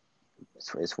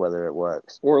it's whether it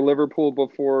works. Or Liverpool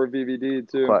before VVD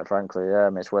too. Quite frankly, yeah. I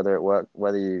mean, it's whether it works,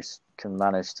 whether you can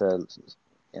manage to,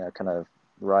 kind of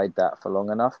ride that for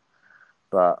long enough.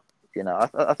 But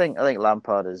I think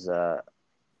Lampard has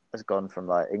gone from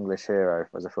like English hero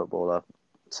as a footballer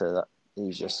to that.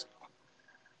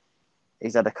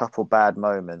 He's had a couple bad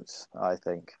moments, I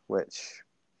think, which,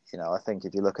 I think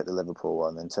if you look at the Liverpool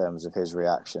one in terms of his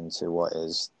reaction to what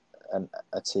is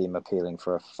a team appealing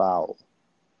for a foul,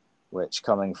 which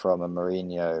coming from a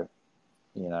Mourinho,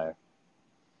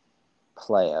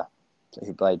 player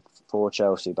who played for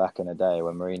Chelsea back in the day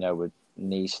when Mourinho would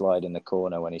knee slide in the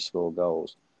corner when he scored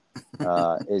goals,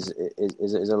 is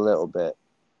a little bit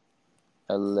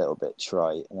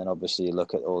trite. And then obviously you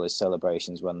look at all his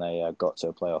celebrations when they got to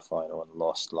a playoff final and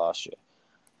lost last year.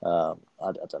 I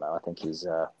don't know. I think he's.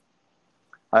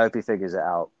 I hope he figures it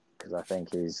out because I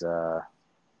think he's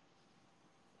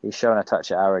shown a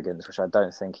touch of arrogance, which I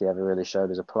don't think he ever really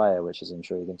showed as a player, which is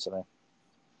intriguing to me.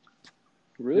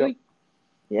 Really?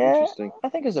 Yeah. Interesting. I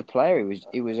think as a player,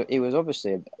 he was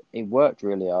obviously he worked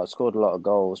really hard, scored a lot of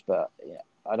goals, but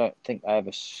I don't think I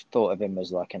ever thought of him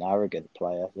as like an arrogant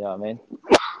player. You know what I mean?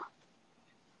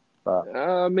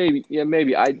 But maybe. Yeah,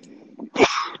 maybe.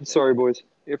 Sorry, boys.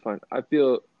 You're fine. I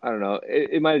don't know.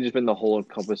 It might have just been the whole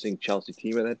encompassing Chelsea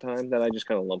team at that time that I just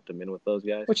kind of lumped him in with those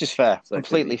guys. Which is fair. So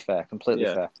Completely fair.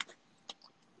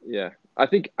 Yeah. I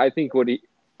think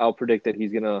I'll predict that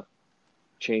he's gonna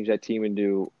change that team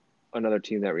into another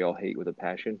team that we all hate with a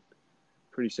passion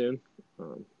pretty soon.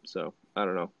 So I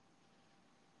don't know.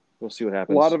 We'll see what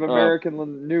happens. A lot of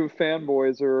American new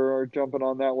fanboys are jumping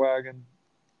on that wagon.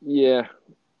 Yeah.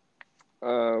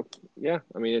 Yeah.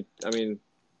 I mean,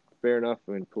 fair enough.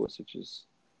 I mean, Pulisic is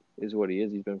what he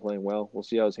is. He's been playing well. We'll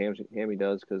see how his hammy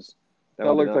does because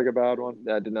that looked like a bad one.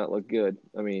 That did not look good.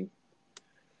 I mean,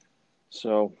 he's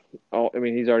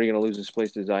already going to lose his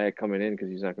place to Ziyech coming in because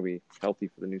he's not going to be healthy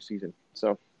for the new season.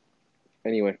 So,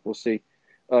 anyway, we'll see.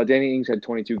 Danny Ings had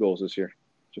 22 goals this year,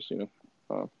 just so you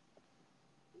know.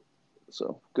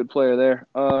 So, good player there.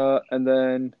 And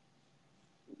then,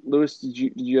 Lewis, did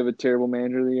you have a terrible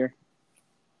manager of the year?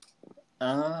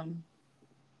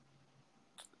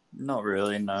 Not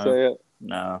really, no. Say it.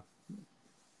 No.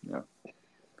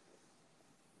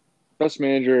 Best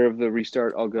manager of the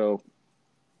restart, I'll go.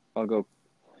 I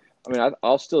mean,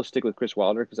 I'll still stick with Chris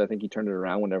Wilder because I think he turned it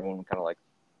around when everyone kind of like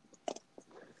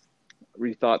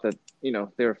rethought that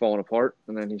they were falling apart,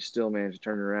 and then he still managed to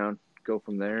turn it around, go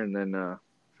from there, and then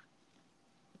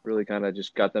really kind of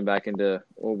just got them back into.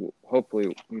 Well,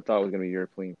 hopefully, we thought it was going to be a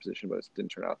European position, but it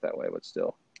didn't turn out that way. But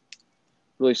still,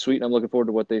 really sweet, and I'm looking forward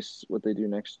to what they do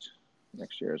next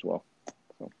year as well.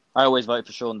 So. I always vote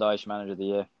for Sean Dyche, manager of the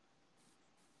year.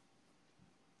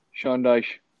 Sean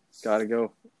Dyche, gotta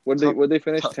go. Would they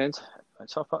finish 10th? I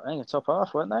think top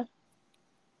half, weren't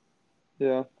they?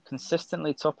 Yeah.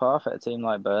 Consistently top half at a team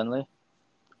like Burnley.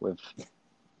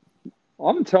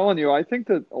 I'm telling you, I think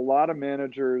that a lot of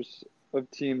managers of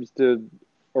teams did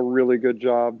a really good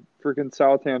job. Freaking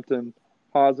Southampton,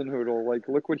 Hasenhüttl, like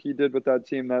look what he did with that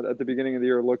team that at the beginning of the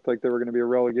year looked like they were going to be a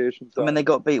relegation side. I mean, they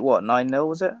got beat 9-0,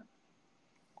 was it?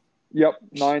 Yep,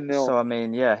 9-0. So I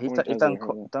mean, yeah, he's done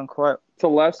quite to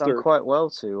Leicester. Done quite well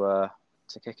to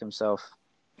kick himself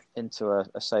into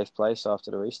a safe place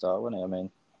after the restart, wasn't he? I mean,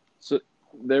 so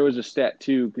there was a stat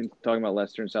too talking about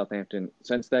Leicester and Southampton.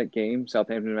 Since that game,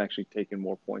 Southampton have actually taken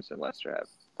more points than Leicester have.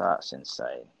 That's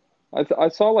insane. I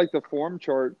saw like the form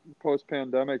chart post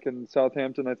pandemic, and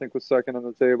Southampton I think was second on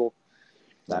the table.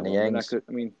 Danny Ings.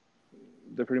 I mean,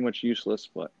 they're pretty much useless,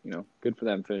 but good for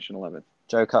them finishing 11th.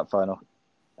 Joe Cup final.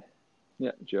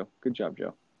 Yeah, Joe. Good job,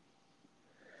 Joe.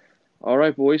 All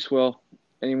right, boys. Well,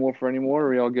 any more? Or are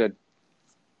we all good?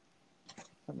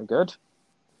 I'm good.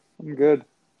 I'm good.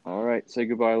 All right. Say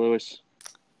goodbye, Lewis.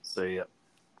 See ya.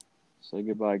 Say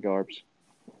goodbye, Garbs.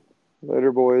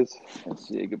 Later, boys. And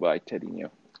say goodbye, Tedinho.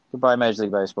 Goodbye, Major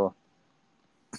League Baseball.